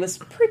theory was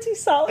pretty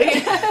solid.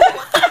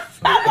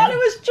 I thought it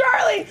was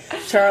Charlie.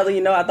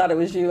 Charlie, I thought it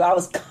was you. I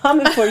was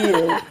coming for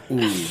you.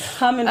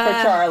 Coming for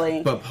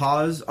Charlie. But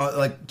pause,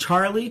 like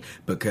Charlie,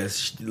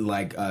 because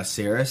like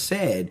Sarah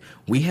said,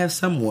 we have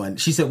someone,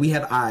 she said we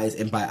have eyes,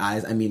 and by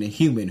eyes I mean a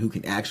human who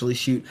can actually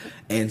shoot.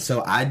 And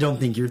so I don't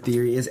think your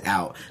theory is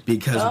out,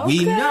 because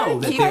we know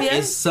that there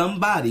is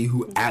somebody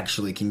who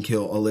actually can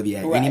kill Olivia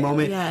at any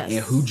moment,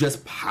 and who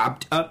just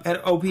popped up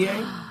at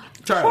OPA.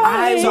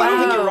 Charlie. So I don't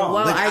think you're wrong.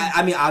 Well,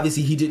 I mean,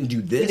 obviously he didn't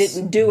do this. He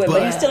didn't do it,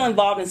 but he's still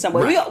involved in some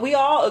way. Right. We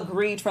all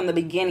agreed from the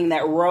beginning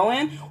that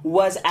Rowan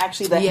was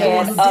actually the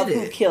head of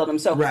who killed him.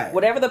 So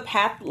whatever the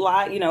path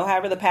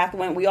however the path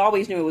went, we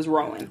always knew it was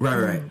Rowan.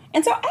 Right.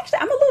 And so actually,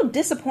 I'm a little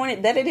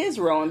disappointed that it is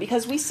Rowan,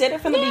 because we said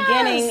it from the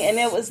beginning, and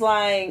it was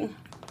like,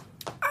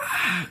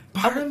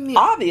 part of me,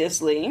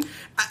 obviously,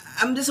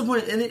 I'm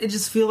disappointed, and it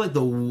just feels like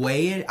the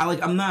way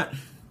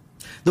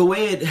the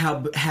way it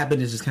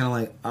happened is just kind of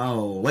like, I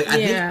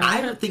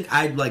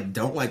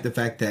don't like the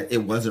fact that it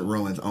wasn't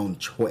Rowan's own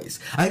choice.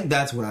 I think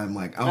that's what I'm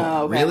like,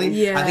 really?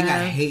 Yeah. I think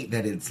I hate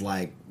that it's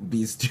like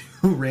these two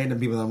random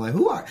people that I'm like,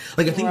 who are?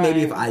 Like, I think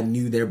maybe if I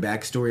knew their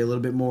backstory a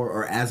little bit more,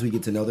 or as we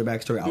get to know their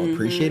backstory, I'll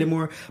appreciate it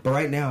more. But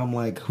right now, I'm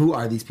like, who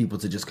are these people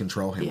to just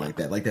control him like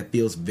that? Like, that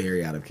feels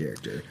very out of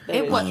character.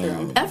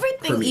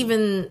 Everything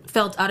even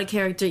felt out of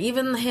character.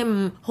 Even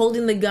him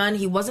holding the gun,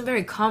 he wasn't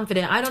very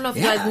confident. I don't know if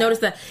you guys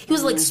noticed that. He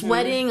was like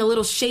sweating, a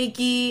little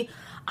shaky.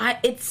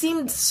 It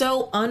seemed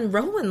so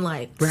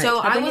un-Rowan-like. Right. So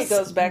I think it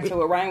goes back to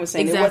what Ryan was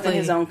saying. Exactly. It wasn't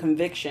his own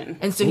conviction.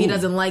 And so he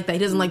doesn't like that. He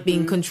doesn't like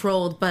being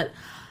controlled. But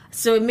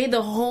so it made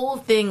the whole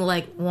thing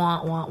like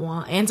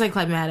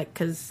anticlimactic.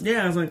 Cause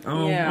I was like,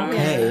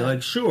 okay,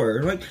 like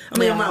sure. Like, I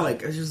mean, I'm not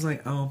like, it's just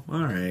like, all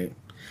right.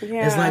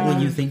 Yeah. It's like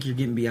when you think you're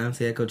getting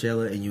Beyonce at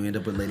Coachella and you end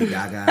up with Lady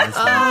Gaga.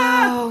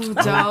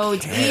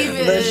 Don't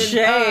even. The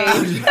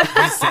shade.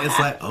 It's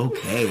like,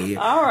 okay,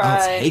 all right,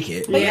 I'll take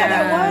it. But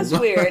that was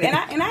weird.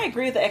 And I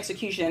agree with the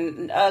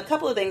execution. A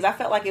couple of things, I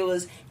felt like it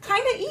was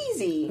kind of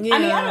easy. Yeah. I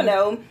mean, I don't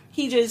know.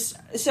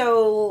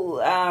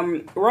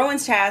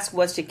 Rowan's task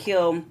was to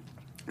kill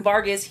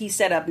Vargas. He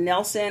set up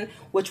Nelson,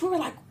 which we were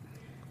like,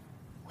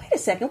 wait a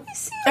second, we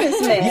see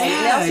this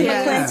man. Nelson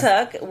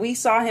McClintock. We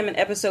saw him in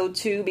episode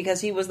 2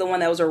 because he was the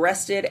one that was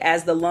arrested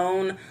as the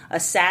lone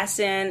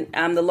assassin,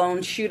 the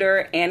lone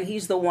shooter, and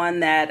he's the one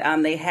that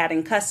they had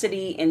in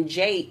custody. And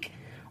Jake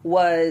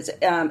was,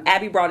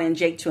 Abby brought in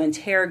Jake to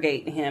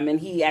interrogate him, and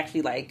he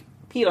actually like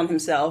peed on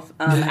himself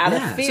out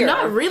of fear. So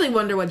now I really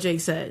wonder what Jake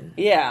said.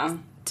 Yeah.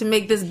 To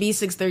make this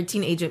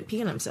B613 agent pee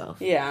on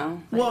himself. Yeah.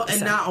 Well, and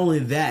not only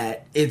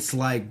that, it's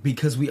like,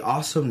 because we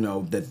also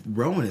know that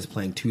Rowan is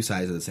playing two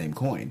sides of the same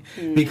coin.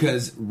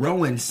 Because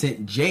Rowan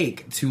sent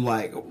Jake to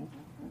like,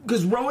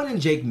 because Rowan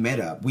and Jake met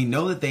up. We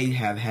know that they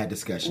have had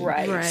discussion.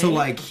 Right. So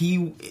like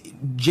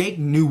Jake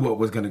knew what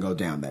was going to go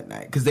down that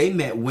night. Because they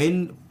met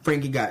when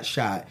Frankie got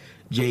shot.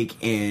 Jake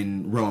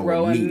and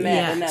Rowan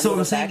met. Yeah. So what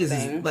I'm saying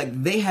is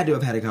like, they had to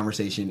have had a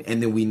conversation,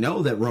 and then we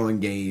know that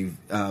Rowan gave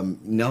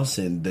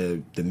Nelson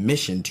the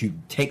mission to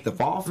take the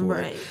fall for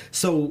it.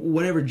 So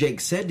whatever Jake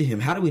said to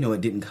him, how do we know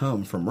it didn't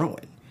come from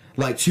Rowan?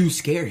 Like, to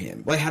scare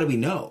him? Like, how do we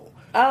know?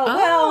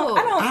 Well,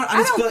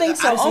 I don't think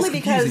so. Only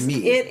because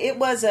it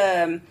was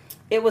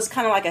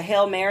kind of like a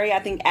Hail Mary. I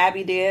think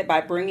Abby did by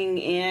bringing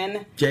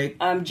in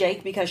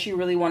Jake because she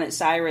really wanted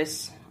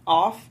Cyrus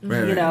off,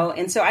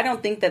 and so I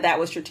don't think that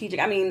was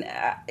strategic. I mean,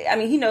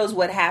 he knows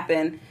what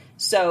happened,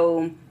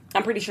 so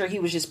I'm pretty sure he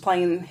was just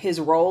playing his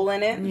role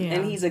in it,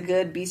 and he's a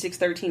good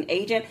B613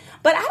 agent.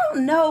 But I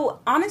don't know,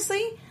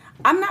 honestly.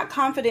 I'm not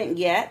confident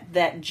yet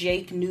that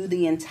Jake knew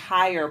the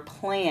entire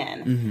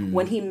plan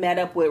when he met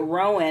up with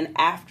Rowan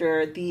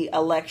after the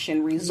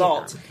election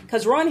results.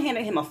 Because Rowan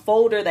handed him a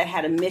folder that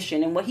had a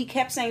mission. And what he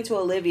kept saying to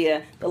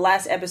Olivia the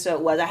last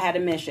episode was, I had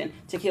a mission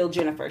to kill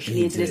Jennifer. She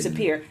needed to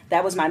disappear.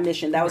 That was my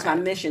mission. That was my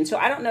mission. So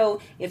I don't know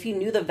if he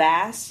knew the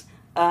vast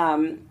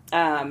the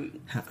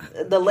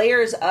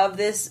layers of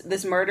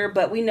this murder.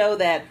 But we know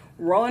that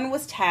Rowan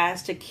was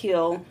tasked to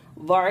kill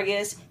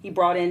Vargas. He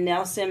brought in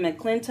Nelson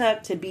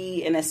McClintock to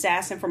be an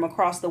assassin from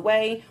across the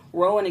way.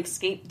 Rowan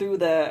escaped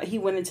he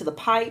went into the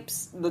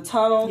pipes, the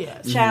tunnel,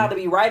 to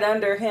be right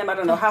under him. I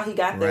don't know how he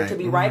got there, to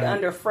be right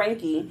under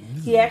Frankie.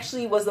 He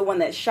actually was the one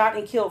that shot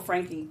and killed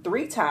Frankie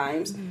 3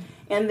 times.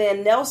 And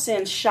then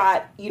Nelson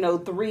shot,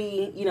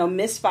 3,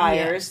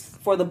 misfires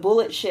for the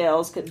bullet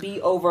shells could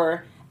be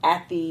over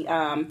at the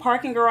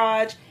parking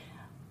garage.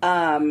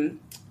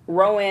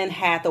 Rowan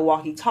had the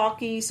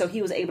walkie-talkie, so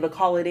he was able to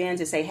call it in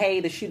to say, "Hey,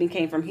 the shooting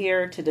came from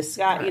here," to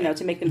discuss,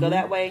 to make them go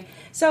that way.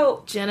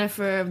 So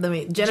Jennifer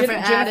added to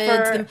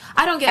the,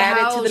 I don't get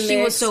how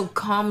she was so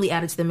calmly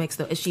added to the mix,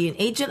 though. Is she an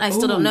agent? I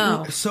still don't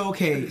know. So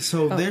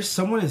there's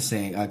someone is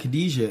saying,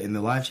 Khadijah in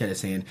the live chat is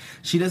saying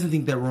she doesn't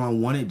think that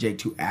Rowan wanted Jake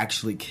to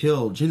actually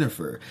kill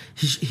Jennifer.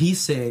 He's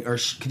saying, or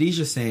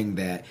Khadijah's saying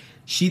that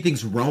she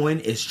thinks Rowan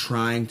is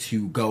trying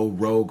to go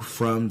rogue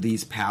from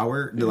these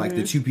power, like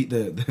the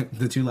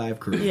two live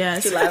crew.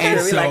 Yes, and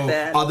so, like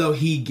that. Although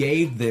he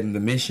gave them the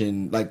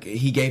mission, like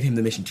he gave him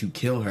the mission to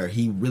kill her,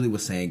 he really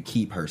was saying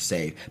keep her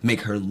safe,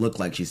 make her look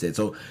like she said.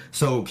 So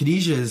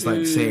Khadijah is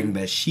like saying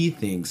that she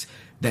thinks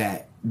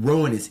that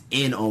Rowan is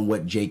in on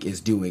what Jake is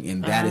doing,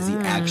 and that is the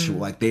actual,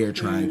 like, they are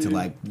trying to,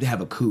 like,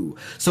 have a coup.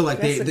 So, like,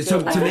 to make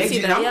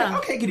it, I'm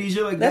like, okay,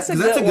 Khadijah, like, that's a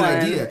good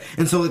idea.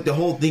 And so, like, the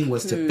whole thing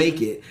was to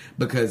fake it,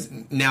 because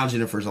now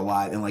Jennifer's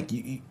alive, and, like,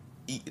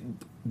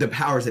 the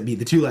powers that be,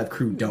 the two live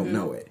crew don't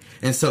know it.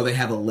 And so they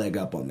have a leg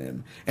up on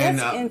them. And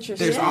interesting.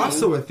 There's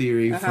also a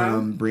theory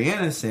from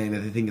Brianna saying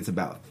that they think it's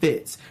about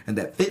Fitz, and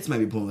that Fitz might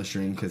be pulling the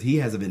string because he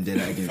has a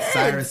vendetta against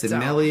Cyrus and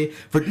Melly.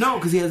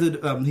 Because he has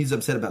he's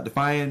upset about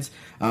Defiance.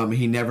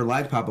 He never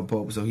liked Papa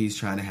Pope, so he's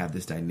trying to have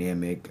this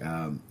dynamic,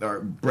 or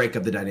break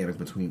up the dynamic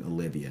between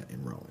Olivia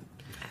and Rowan.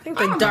 I think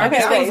the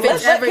darkest thing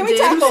Fitz ever did.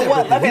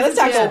 Let's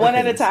tackle one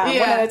at a time.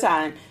 Yeah. One at a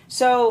time.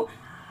 So,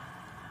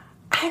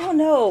 I don't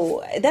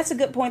know. That's a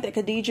good point that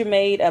Khadijah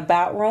made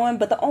about Rowan,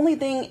 but the only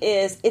thing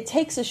is it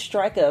takes a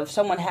strike of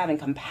someone having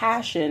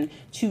compassion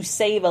to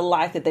save a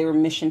life that they were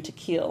missioned to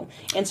kill.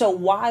 And so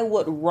why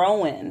would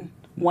Rowan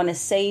want to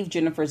save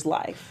Jennifer's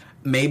life?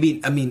 Maybe,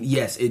 I mean,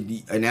 yes,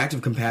 an act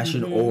of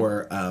compassion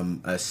or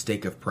a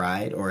stake of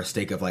pride or a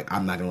stake of, like,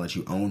 I'm not going to let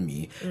you own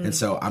me. And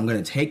so I'm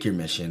going to take your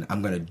mission.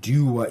 I'm going to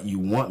do what you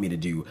want me to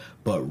do.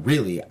 But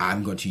really,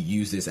 I'm going to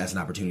use this as an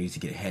opportunity to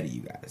get ahead of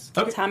you guys.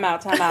 Okay. Time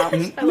out.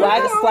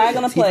 Flag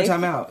on the play.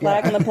 Time out.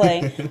 Flag on the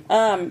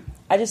play.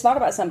 I just thought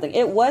about something.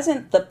 It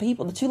wasn't the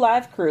people, the two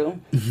live crew.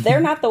 They're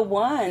not the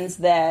ones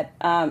that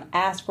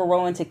asked for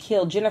Rowan to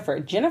kill Jennifer.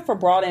 Jennifer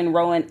brought in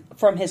Rowan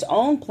from his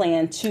own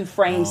plan to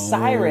frame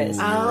Cyrus.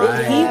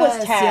 Right. He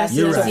was tasked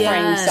to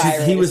frame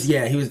Cyrus. He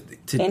was.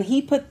 And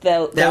he put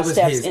those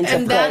steps into place.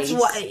 And that's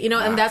why,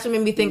 and that's what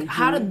made me think,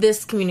 how did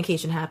this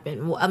communication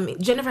happen? Well, I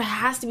mean, Jennifer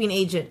has to be an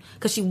agent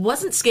because she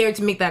wasn't scared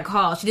to make that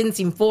call. She didn't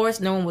seem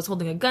forced. No one was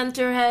holding a gun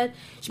to her head.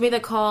 She made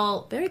that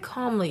call very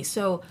calmly.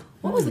 So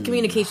what was the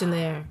communication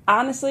there?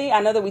 Honestly,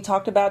 I know that we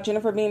talked about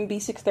Jennifer being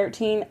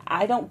B613.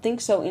 I don't think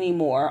so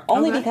anymore.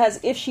 Only because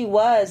if she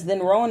was,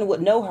 then Rowan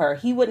would know her.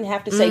 He wouldn't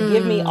have to say,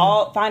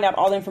 find out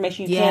all the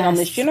information you can on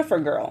this Jennifer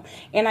girl.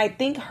 And I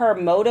think her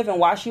motive and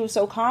why she was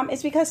so calm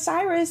is because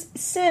Cyrus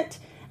sent,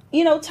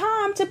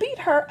 Tom to beat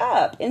her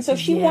up. And so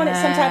she wanted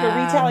some type of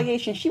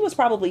retaliation. She was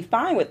probably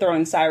fine with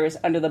throwing Cyrus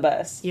under the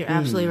bus. You're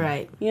absolutely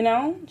right.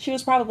 She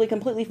was probably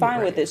completely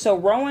fine with it. So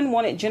Rowan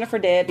wanted Jennifer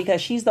dead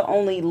because she's the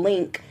only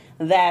link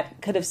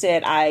that could have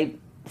said, I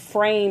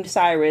framed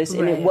Cyrus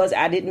and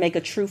I didn't make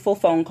a truthful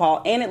phone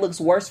call, and it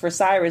looks worse for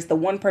Cyrus. The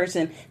one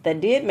person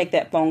that did make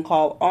that phone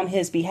call on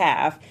his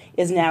behalf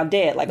is now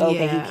dead.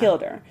 He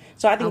killed her.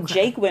 So I think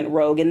Jake went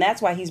rogue, and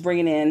that's why he's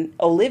bringing in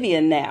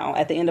Olivia now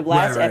at the end of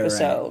last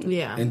episode. Right.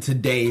 Yeah. And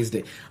today's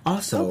day.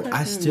 Also,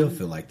 I still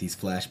feel like these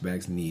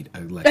flashbacks need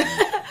a little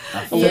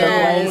I was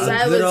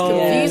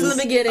confused in the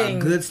beginning. A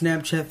good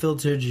Snapchat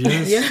filter, just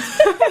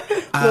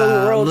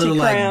little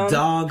like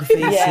dog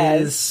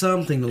faces,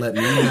 something to let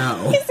me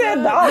know. He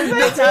said dog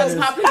faces. The tongue's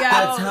popping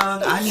out. The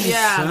tongue, I need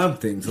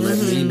something to let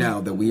me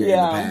know that we are in the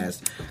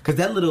past. Because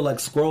that little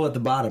like scroll at the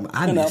bottom,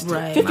 I missed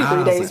it.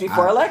 53 days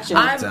before election.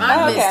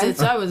 I missed it,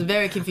 so I was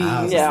very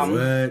confused.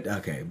 What?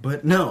 Okay,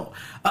 but no,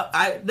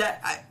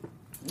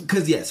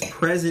 because yes,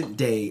 present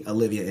day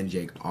Olivia and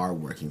Jake are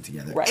working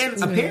together,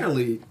 and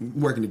apparently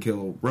working to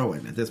kill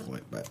Rowan at this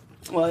point. But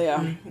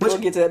we'll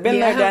get to that. Been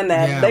there, done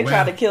that. They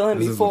tried to kill him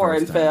before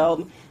and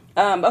failed.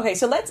 Okay,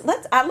 so let's.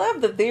 I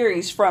love the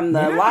theories from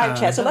the live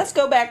chat. So let's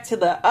go back to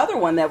the other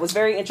one that was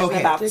very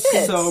interesting about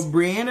Fitz. So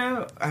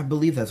Brianna, I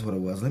believe that's what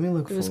it was. Let me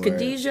look for it. It was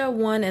Khadijah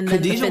one, and then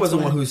Khadijah was the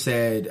one who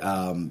said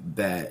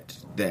that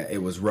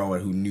it was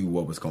Rowan who knew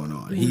what was going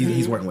on.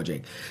 He's working with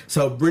Jake.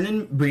 So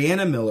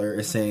Brianna Miller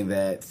is saying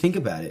that, think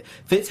about it.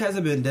 Fitz has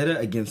a vendetta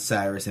against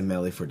Cyrus and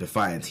Melly for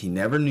Defiance. He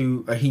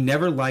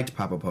never liked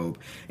Papa Pope,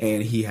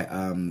 and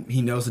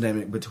he knows the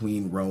dynamic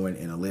between Rowan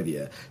and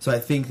Olivia. So I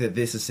think that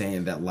this is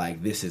saying that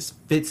like this is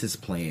Fitz's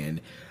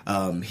plan.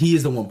 He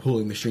is the one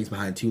pulling the strings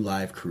behind Two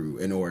Live Crew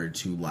in order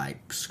to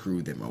like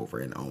screw them over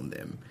and own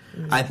them.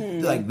 I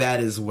like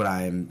that is what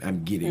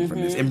I'm getting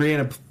from this. And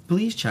Brianna,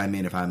 please chime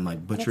in if I'm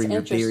like butchering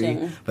your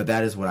theory, but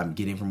that is what I'm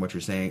getting from what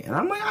you're saying. And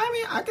I'm like, I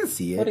mean, I can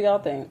see it. What do y'all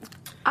think?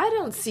 I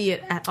don't see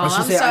it at all.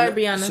 I'm sorry,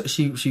 Brianna. So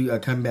she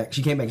came back.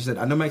 She said,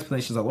 "I know my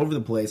explanation's all over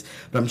the place,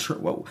 but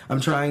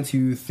I'm trying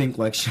to think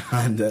like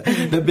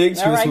Shonda. The big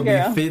twist will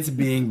be Fitz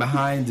being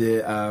behind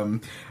it,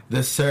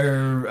 the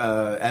serve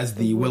as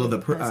the will of the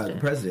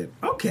president.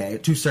 Okay,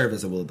 to serve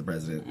as the will of the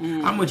president.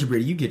 I'm with you,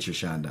 Brittany. You get your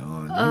Shonda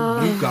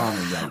on. You've gone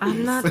and right.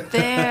 I'm not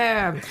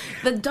there.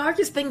 The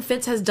darkest thing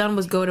Fitz has done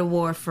was go to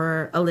war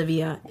for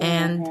Olivia,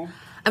 and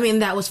I mean,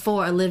 that was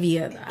for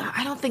Olivia.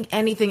 I don't think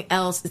anything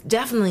else,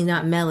 definitely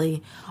not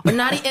Melly, or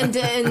not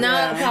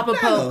Papa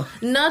Pope.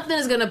 Nothing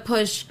is going to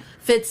push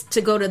Fitz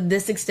to go to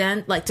this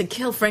extent, like to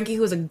kill Frankie,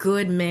 who is a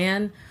good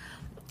man.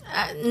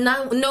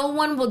 No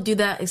one will do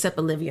that except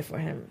Olivia for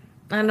him.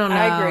 I don't know.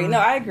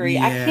 I agree.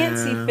 Yeah. I can't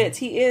see Fitz.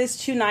 He is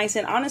too nice.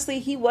 And honestly,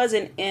 he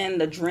wasn't in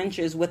the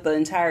trenches with the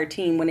entire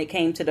team when it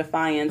came to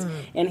Defiance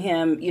and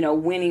him,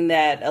 winning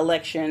that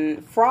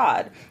election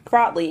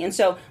fraudly. And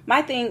so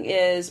my thing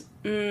is,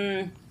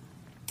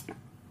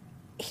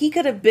 he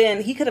could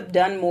have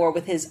done more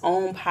with his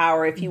own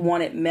power if he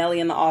wanted Melly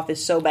in the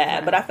office so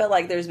bad. But I felt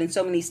like there's been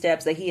so many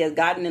steps that he has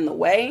gotten in the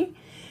way,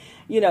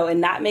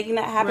 and not making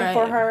that happen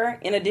for her.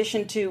 In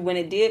addition to when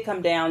it did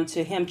come down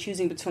to him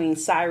choosing between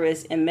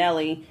Cyrus and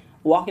Melly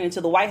walking into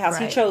the White House,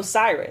 he chose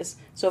Cyrus.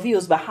 So if he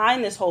was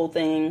behind this whole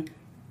thing,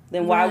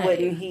 then why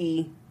wouldn't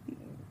he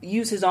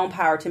use his own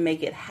power to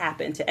make it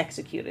happen, to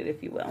execute it,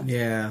 if you will?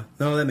 Yeah.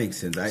 No, that makes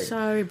sense.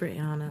 Sorry,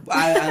 Brianna.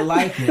 I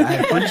like it. I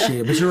appreciate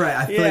it. But you're right.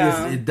 I feel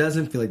like it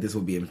doesn't feel like this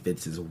will be in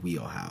Fitz's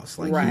wheelhouse.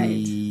 Like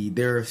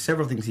there are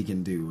several things he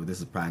can do. This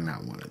is probably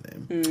not one of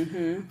them.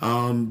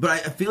 Mm-hmm. But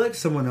I feel like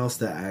someone else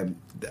that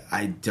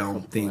I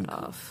don't think...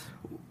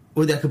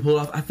 Or that could pull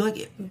it off. I feel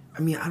like...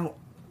 I don't...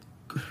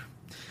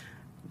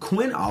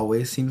 Quinn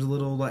always seems a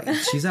little like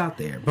she's out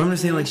there, but I'm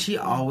just saying like she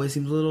always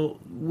seems a little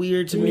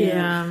weird to me.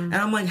 Yeah. And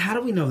I'm like, how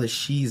do we know that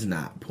she's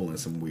not pulling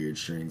some weird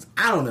strings?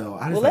 I don't know.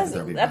 I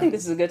think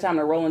this is a good time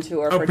to roll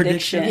into our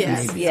prediction.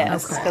 Yes,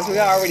 because we're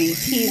already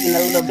teasing a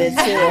little bit too.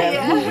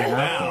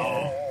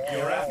 Now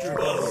you're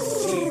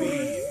AfterBuzz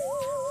TV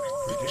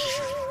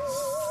predictions.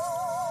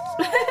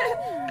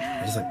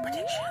 I just like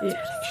predictions.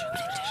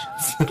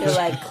 You're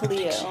like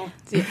Cleo.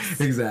 Yes.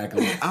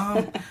 Exactly.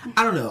 I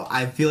don't know.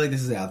 I feel like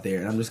this is out there,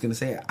 and I'm just gonna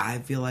say it. I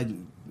feel like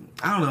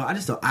I don't know.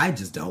 I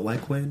just don't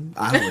like Quinn.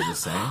 I would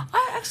just say.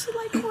 I actually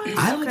like Quinn.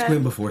 I liked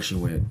Quinn before she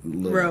went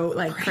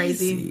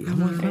crazy. I'm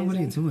like, what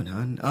are you doing,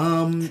 hon?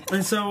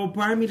 And so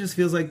part of me just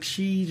feels like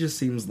she just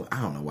seems.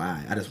 I don't know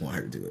why. I just want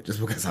her to do it, just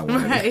because I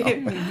want her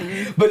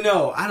to. But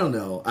no, I don't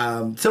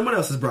know. Someone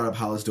else has brought up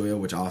Hollis Doyle,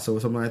 which also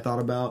was something I thought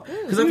about,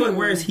 because I feel like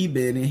where has he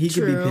been? And he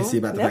could be pissy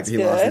about the fact that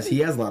he lost this. He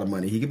has a lot of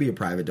money. He could be a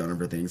private donor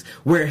for things.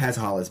 Where has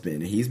Hollis been?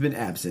 And he's been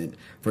absent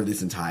for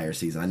this entire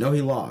season. I know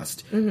he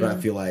lost, but I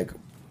feel like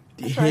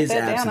his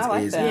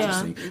absence is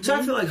interesting. Yeah. So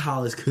I feel like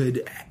Hollis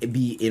could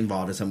be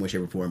involved in some way,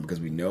 shape, or form, because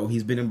we know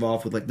he's been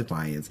involved with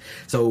Defiance.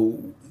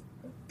 So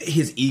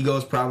his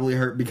ego's probably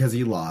hurt because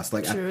he lost.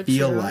 I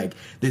feel like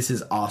this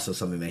is also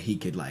something that he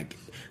could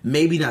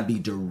maybe not be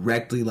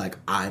directly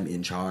I'm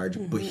in charge,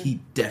 but he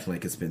definitely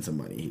could spend some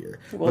money here.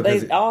 Well,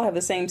 they all have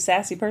the same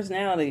sassy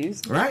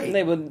personalities. Right.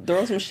 They would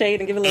throw some shade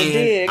and give a little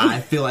dig.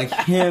 I feel like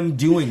him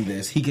doing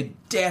this, he could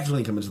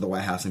definitely come into the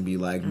White House and be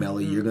like,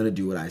 Melly, you're going to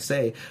do what I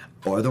say.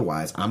 Or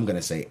otherwise, I'm going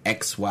to say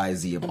X, Y,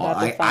 Z of all.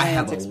 I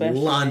have a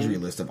laundry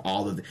list of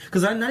all of the...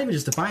 Because not even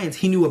just Defiance.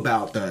 He knew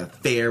about the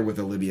affair with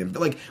Olivia.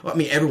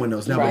 Everyone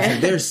knows now. Right.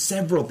 But there's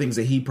several things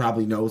that he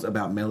probably knows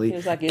about Melly. He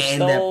was like, you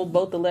stole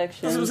both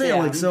elections. That's what I'm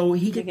saying. Yeah. So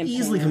he could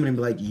easily come in and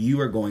be like,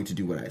 you are going to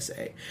do what I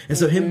say. And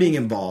so him being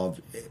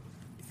involved...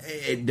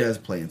 It does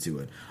play into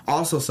it.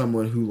 Also,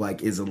 someone who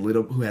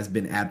who has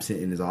been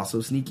absent and is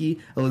also sneaky,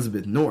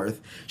 Elizabeth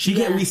North.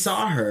 We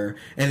saw her,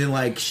 and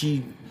then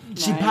she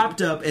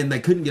popped up and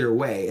couldn't get her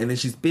way, and then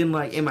she's been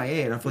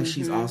MIA. And I feel like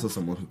she's also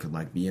someone who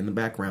could be in the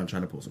background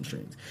trying to pull some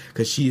strings,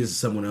 because she is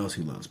someone else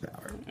who loves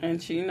power,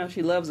 and she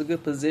loves a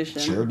good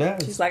position. Sure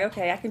does. She's like,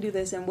 okay, I can do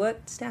this. And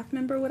what staff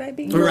member would I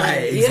be?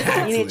 Right.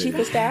 Exactly. You need chief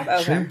of staff.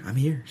 Okay, sure, I'm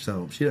here,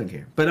 so she doesn't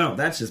care. But no,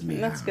 that's just me.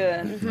 That's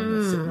good.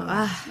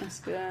 That's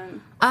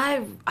good.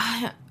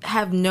 I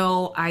have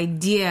no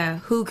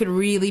idea who could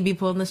really be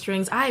pulling the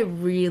strings. I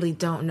really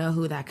don't know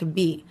who that could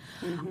be.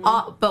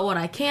 But what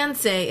I can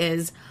say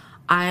is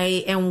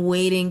I am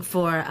waiting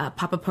for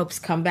Papa Pope's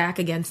comeback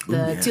against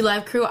the Two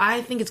Live Crew.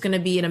 I think it's going to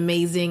be an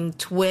amazing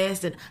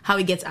twist and how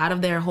he gets out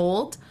of their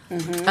hold.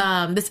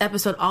 This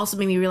episode also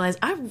made me realize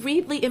I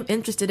really am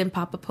interested in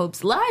Papa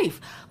Pope's life.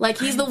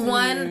 He's the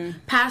one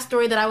past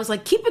story that I was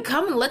like, keep it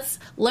coming. Let's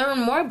learn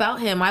more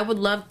about him. I would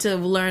love to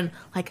learn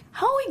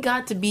how he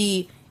got to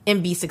be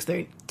in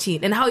B613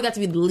 and how he got to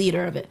be the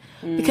leader of it,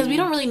 because we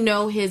don't really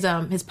know his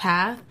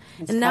path.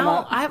 And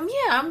now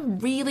I'm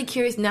really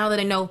curious now that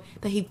I know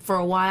that he for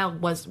a while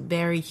was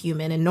very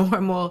human and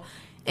normal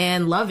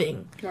and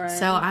loving. Right.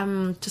 So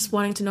I'm just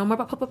wanting to know more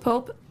about Papa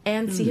Pope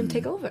and see him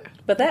take over.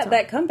 But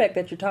that comeback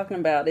that you're talking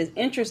about is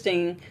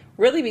interesting,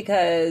 really,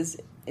 because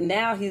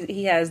now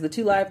he has the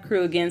Two Live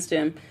Crew against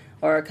him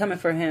or coming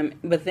for him,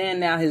 but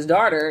then now his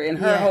daughter and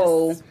her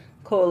whole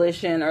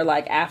coalition are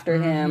after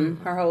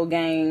him, her whole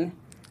gang.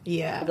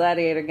 Yeah.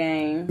 Gladiator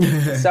game.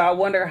 So I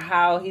wonder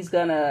how he's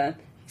gonna...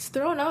 He's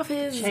throwing off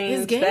his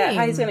game.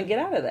 How he's gonna get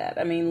out of that.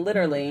 I mean,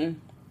 literally...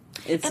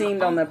 It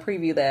seemed on the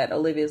preview that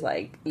Olivia's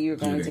like, you're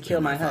going to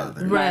kill my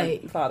husband.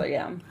 Right. My father,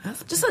 yeah.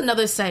 Just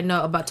another side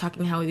note about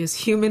talking how he was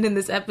human in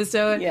this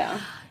episode. Yeah.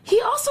 He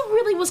also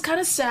really was kind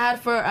of sad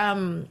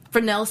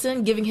for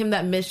Nelson, giving him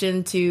that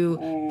mission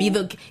to be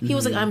the... He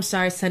was like, I'm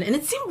sorry, son. And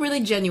it seemed really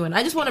genuine.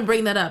 I just want to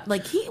bring that up.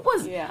 Like, he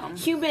was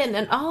human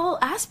in all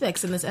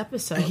aspects in this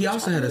episode. He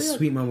also had a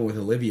sweet moment with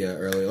Olivia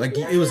earlier. Like,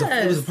 it was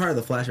a part of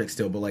the flashback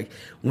still, but, like,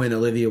 when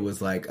Olivia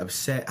was, like,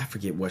 upset... I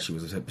forget what she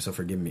was upset, so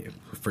forgive me,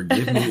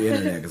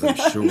 Internet, because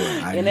I'm sure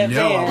I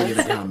know I will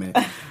get a comment.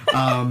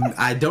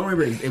 I don't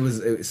remember. It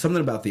was something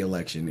about the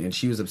election, and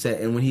she was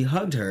upset. And when he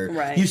hugged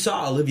her, you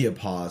saw Olivia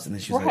pause, and then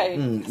she was like,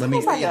 let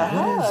me...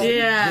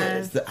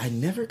 I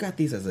never got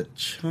these as a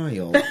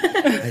child.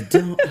 I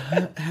don't...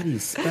 How do you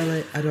spell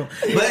it? I don't...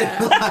 But,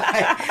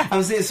 like,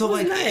 I'm saying, so,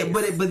 like... Nice.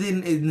 But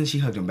then she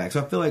hugged him back.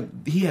 So I feel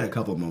like he had a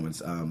couple of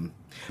moments.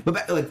 But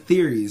back, like,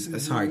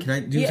 theories... Sorry, can I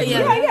do something?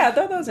 Yeah,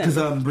 throw those in.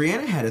 Because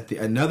Brianna had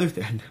another...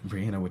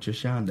 Brianna with your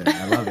Shonda.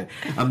 I love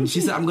it.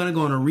 She said, I'm going to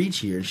go on a reach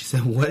here. And she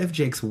said, what if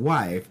Jake's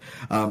wife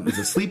is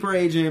a sleeper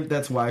agent?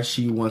 That's why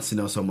she wants to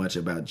know so much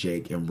about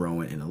Jake and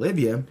Rowan and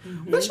Olivia.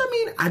 Mm-hmm. Which, I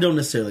mean, I don't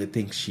necessarily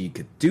think she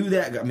could do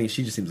that. I mean,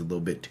 she just seems a little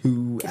bit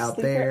too out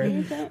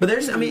there. But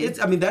there's... I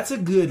mean, that's a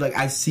good... Like,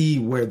 I see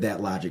where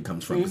that logic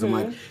comes from. Because I'm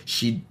like,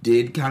 she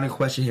did kind of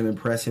question him and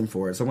press him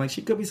for it. So I'm like,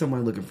 she could be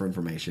someone looking for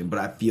information. But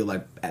I feel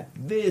like at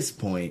this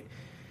point,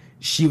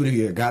 she would have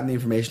either gotten the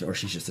information or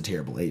she's just a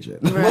terrible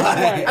agent. Right.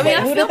 Like, I mean,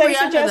 who did they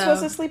suggest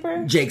was a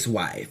sleeper? Jake's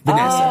wife,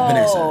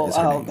 Vanessa is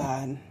her name.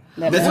 God.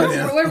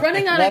 We're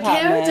running out of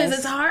characters.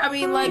 It's hard. I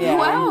mean, like,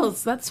 who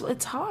else?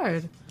 It's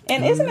hard.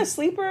 And isn't a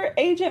sleeper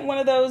agent one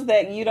of those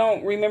that you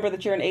don't remember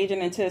that you're an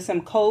agent until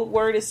some code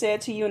word is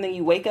said to you and then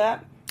you wake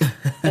up?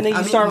 And then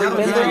you start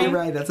remembering. Yeah, you're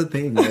right. That's a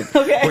thing. Like,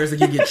 whereas like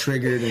you get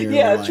triggered and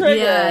you're like,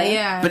 trigger.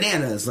 Yeah.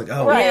 Bananas. Like,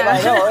 right.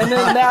 Like, and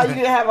then now you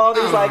can have all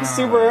these like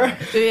super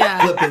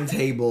flipping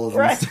tables.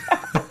 Right.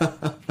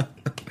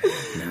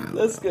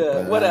 And That's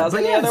good. What else?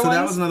 But yeah, so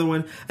that was another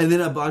one. And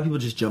then a lot of people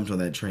just jumped on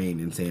that train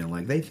and saying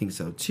like they think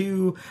so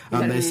too.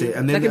 They say,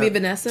 and then that could be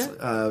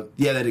Vanessa.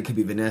 That it could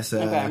be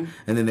Vanessa. Okay.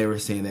 And then they were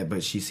saying that,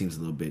 but she seems a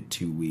little bit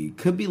too weak.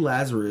 Could be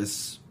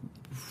Lazarus.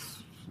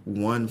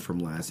 One from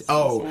last season.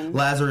 Oh,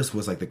 Lazarus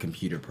was like the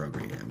computer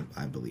program,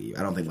 I believe.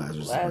 I don't think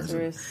Lazarus is the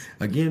person.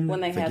 Again,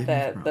 when they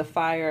had the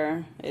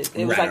fire, it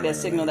was like that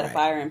signal that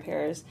fire in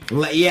Paris.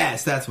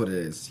 Yes, that's what it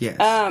is. Yes,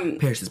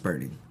 Paris is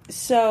burning.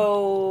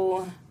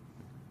 So,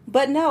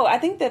 but no, I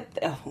think that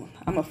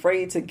I'm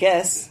afraid to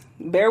guess.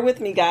 Bear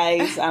with me,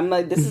 guys. I'm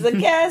like, this is a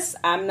guess.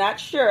 I'm not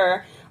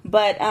sure,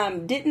 but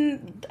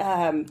didn't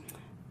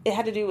it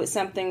had to do with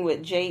something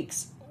with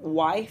Jake's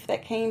wife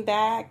that came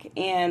back,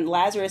 and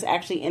Lazarus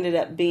actually ended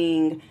up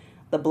being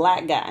the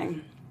black guy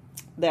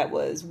that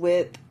was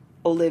with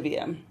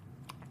Olivia.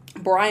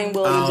 Brian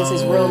Williams is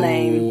his real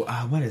name.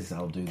 What is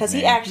that dude? Because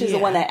he actually is the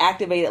one that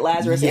activated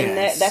Lazarus, and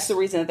that's the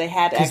reason that they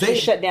had to actually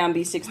shut down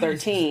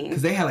B613.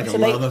 Because they had like a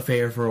love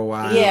affair for a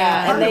while.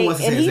 Yeah,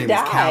 and he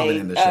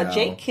died.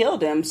 Jake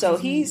killed him, so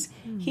he's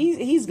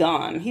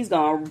gone. He's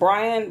gone.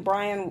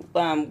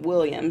 Brian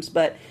Williams,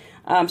 but.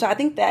 So I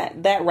think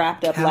that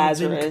wrapped up Calvin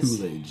Lazarus.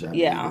 Coolidge, I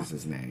believe is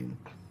his name.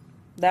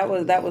 That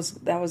was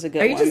a good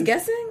one. Are you just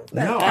guessing?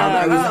 No,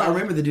 I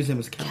remember the dude's name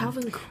was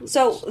Calvin Coolidge.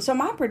 So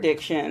my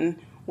prediction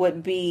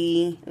would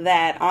be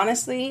that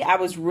honestly, I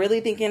was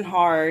really thinking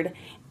hard,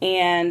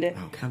 and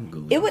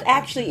it would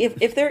actually,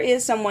 if there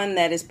is someone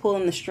that is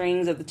pulling the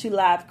strings of the 2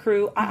 Live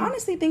crew, I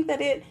honestly think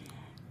that it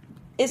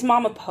is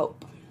Mama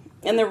Pope.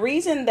 And the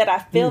reason that I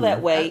feel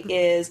that way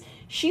is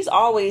she's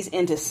always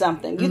into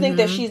something. You think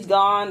that she's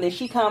gone, then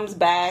she comes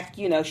back.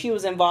 You know, she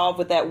was involved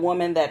with that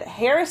woman that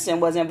Harrison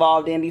was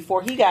involved in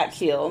before he got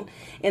killed.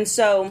 And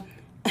so,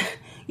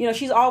 you know,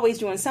 she's always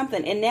doing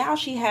something. And now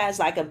she has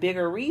like a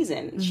bigger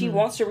reason. She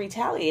wants to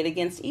retaliate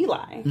against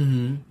Eli.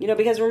 You know,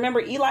 because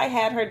remember, Eli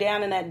had her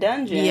down in that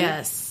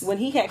dungeon when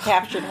he had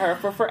captured her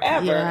for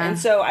forever. Yeah. And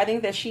so I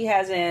think that she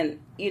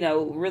hasn't, you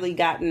know, really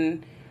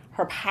gotten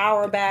her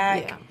power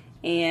back. Yeah.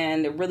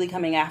 And really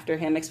coming after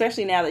him,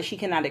 especially now that she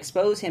cannot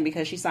expose him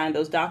because she signed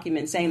those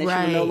documents saying that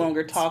she would no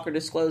longer talk or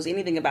disclose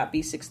anything about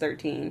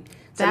B613.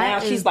 So now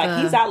she's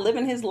like, he's out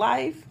living his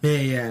life.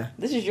 Yeah.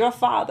 This is your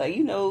father.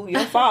 You know,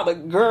 your father,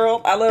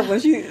 girl. I love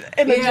when she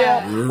in the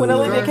jail. When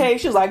Olivia came,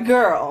 she was like,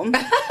 girl,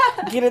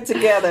 get it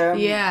together.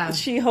 Yeah.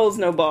 She holds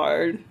no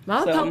barred.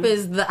 Mama Pope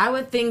is I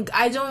would think,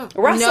 I don't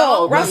know.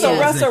 Russell.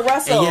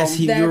 Yes,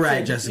 you're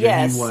right, Jessica.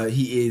 Yes.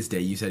 He is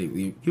dead. You said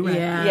you're right.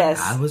 Yeah.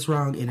 Yes. I was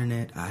wrong,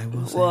 Internet. I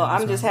was Well,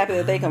 I'm just happy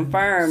that they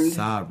confirmed.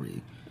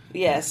 Sorry.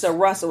 Yes, so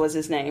Russell was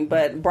his name,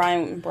 but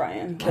Brian.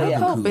 Calvin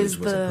Coolidge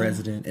was a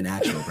president, an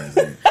actual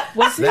president.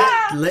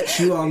 That lets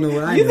you all know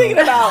what I know. You're thinking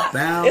about.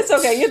 It's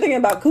okay. You're thinking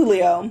about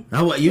Coolio.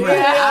 Oh, what you right?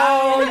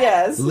 Oh,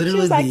 yes.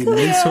 Literally, the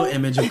mental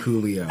image of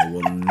Coolio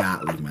will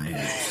not leave my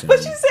head. So. But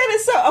you said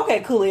it so.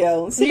 Okay,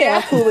 Coolio.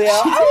 Coolio.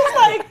 I was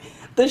like.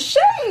 The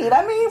shade.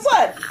 I mean,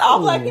 what? All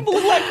black people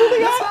look like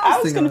Coolio? I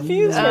was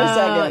confused for a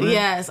second.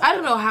 Yes. I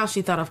don't know how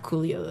she thought of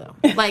Coolio, though.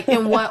 Like,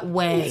 in what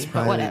way?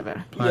 But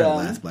whatever. Probably the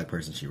last black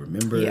person she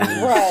remembers.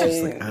 Yeah. Right.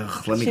 She's like,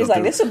 let me She's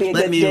like, this would be a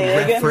good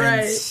dig.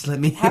 Reference.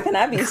 Right. How can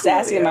I be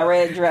sassy in my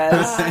red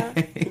dress?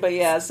 But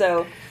yeah,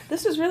 so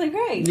this was really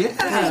great. Yeah.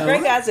 This was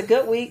great, guys. A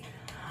good week.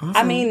 Awesome.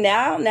 I mean,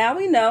 now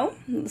we know.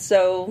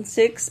 So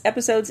 6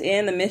 episodes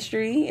in, the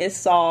mystery is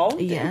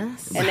solved.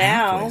 Yes. And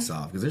now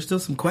solved because there's still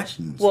some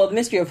questions. Well, the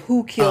mystery of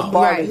who killed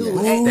Vargas.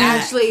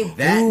 Right.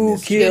 Who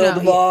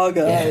killed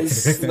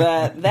Vargas?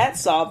 But that's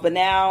solved. But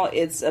now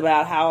it's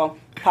about how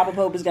Papa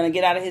Pope is going to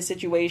get out of his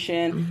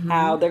situation,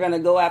 how they're going to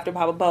go after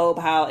Papa Pope,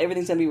 how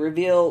everything's going to be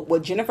revealed.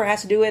 What Jennifer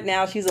has to do it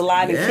now, she's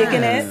alive and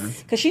kicking it.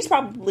 Because she's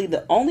probably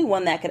the only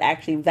one that could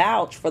actually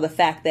vouch for the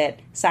fact that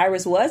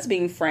Cyrus was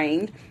being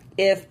framed.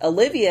 If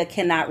Olivia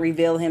cannot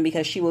reveal him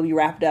because she will be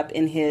wrapped up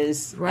in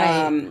his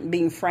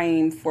being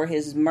framed for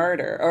his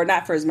murder, or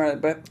not for his murder,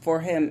 but for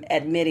him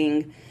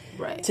admitting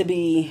to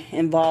be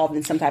involved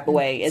in some type of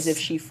way, as if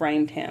she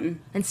framed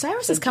him. And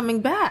Cyrus is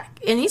coming back,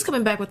 and he's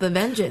coming back with a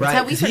vengeance. Right.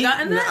 Have we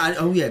forgotten that?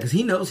 Because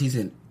he knows he's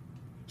in.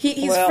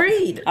 He's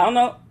freed. I don't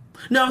know.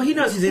 No, he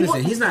knows he's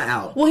innocent. He's not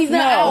out. Well, he's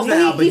not out. He's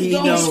not out, but he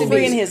knows. He's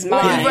free in his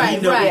mind.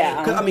 Right.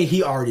 I mean,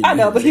 he already. I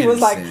know, but he was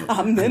like,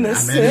 "I'm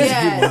innocent."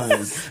 Yes. He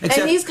was.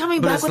 And he's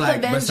coming back with a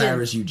vengeance. But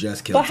Cyrus, you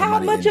just killed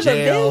somebody But how much in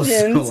jail, of a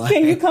vengeance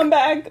can you come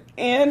back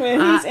in when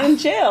he's in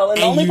jail?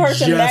 And the only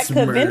person that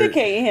could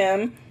vindicate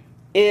him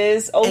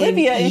is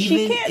Olivia, and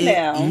she can't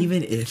now.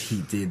 Even if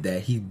he did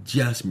that, he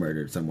just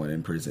murdered someone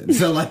in prison.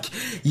 So, like,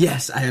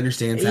 yes, I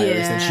understand,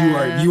 Cyrus,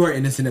 that you are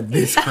innocent of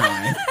this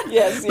crime.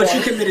 But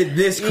you committed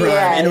this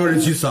crime in order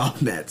to solve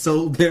that.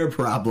 So there are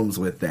problems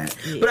with that.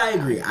 But I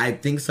agree. I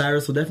think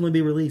Cyrus will definitely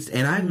be released,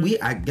 and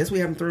I guess we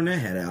haven't thrown that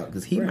head out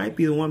because he might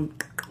be the one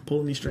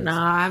pulling these strings.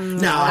 Not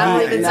with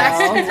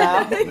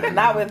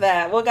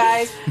that. Well,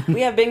 guys, we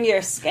have been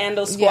your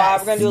Scandal Squad. Yes.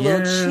 We're gonna do a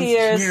little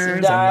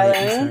cheers,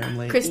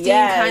 darling. Christine,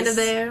 kind of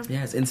there.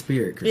 Yes, in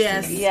spirit,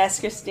 Christine. Yes,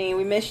 Christine.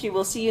 We miss you.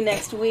 We'll see you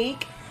next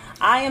week.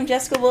 I am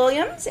Jessica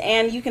Williams,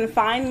 and you can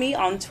find me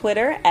on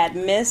Twitter at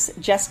Miss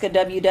Jessica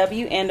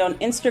WW and on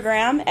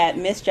Instagram at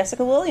Miss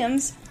Jessica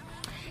Williams.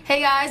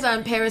 Hey guys,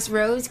 I'm Paris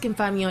Rose. You can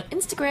find me on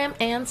Instagram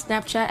and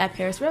Snapchat at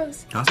Paris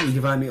Rose. Also, you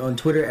can find me on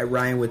Twitter at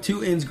Ryan with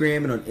 2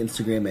 Instagram and on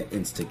Instagram at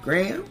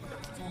Instagram.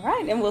 All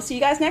right, and we'll see you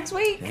guys next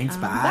week. Thanks,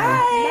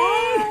 bye.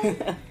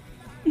 Bye.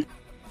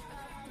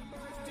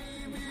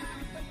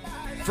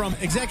 From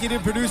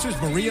executive producers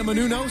Maria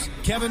Menounos,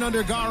 Kevin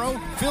Undergaro,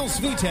 Phil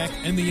Svitek,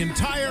 and the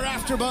entire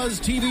AfterBuzz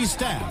TV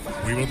staff,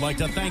 we would like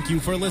to thank you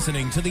for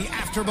listening to the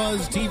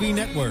AfterBuzz TV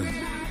network.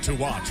 To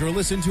watch or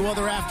listen to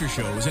other after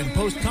shows and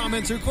post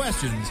comments or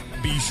questions,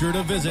 be sure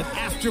to visit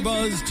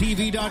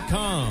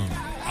AfterBuzzTV.com.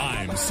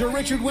 I'm Sir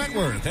Richard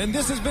Wentworth, and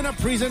this has been a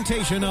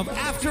presentation of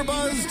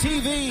AfterBuzz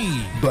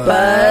TV.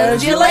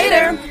 Buzz you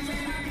later.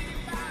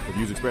 The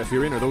views expressed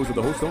herein are those of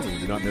the host only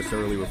and do not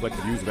necessarily reflect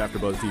the views of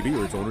AfterBuzz TV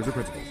or its owners or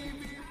principals.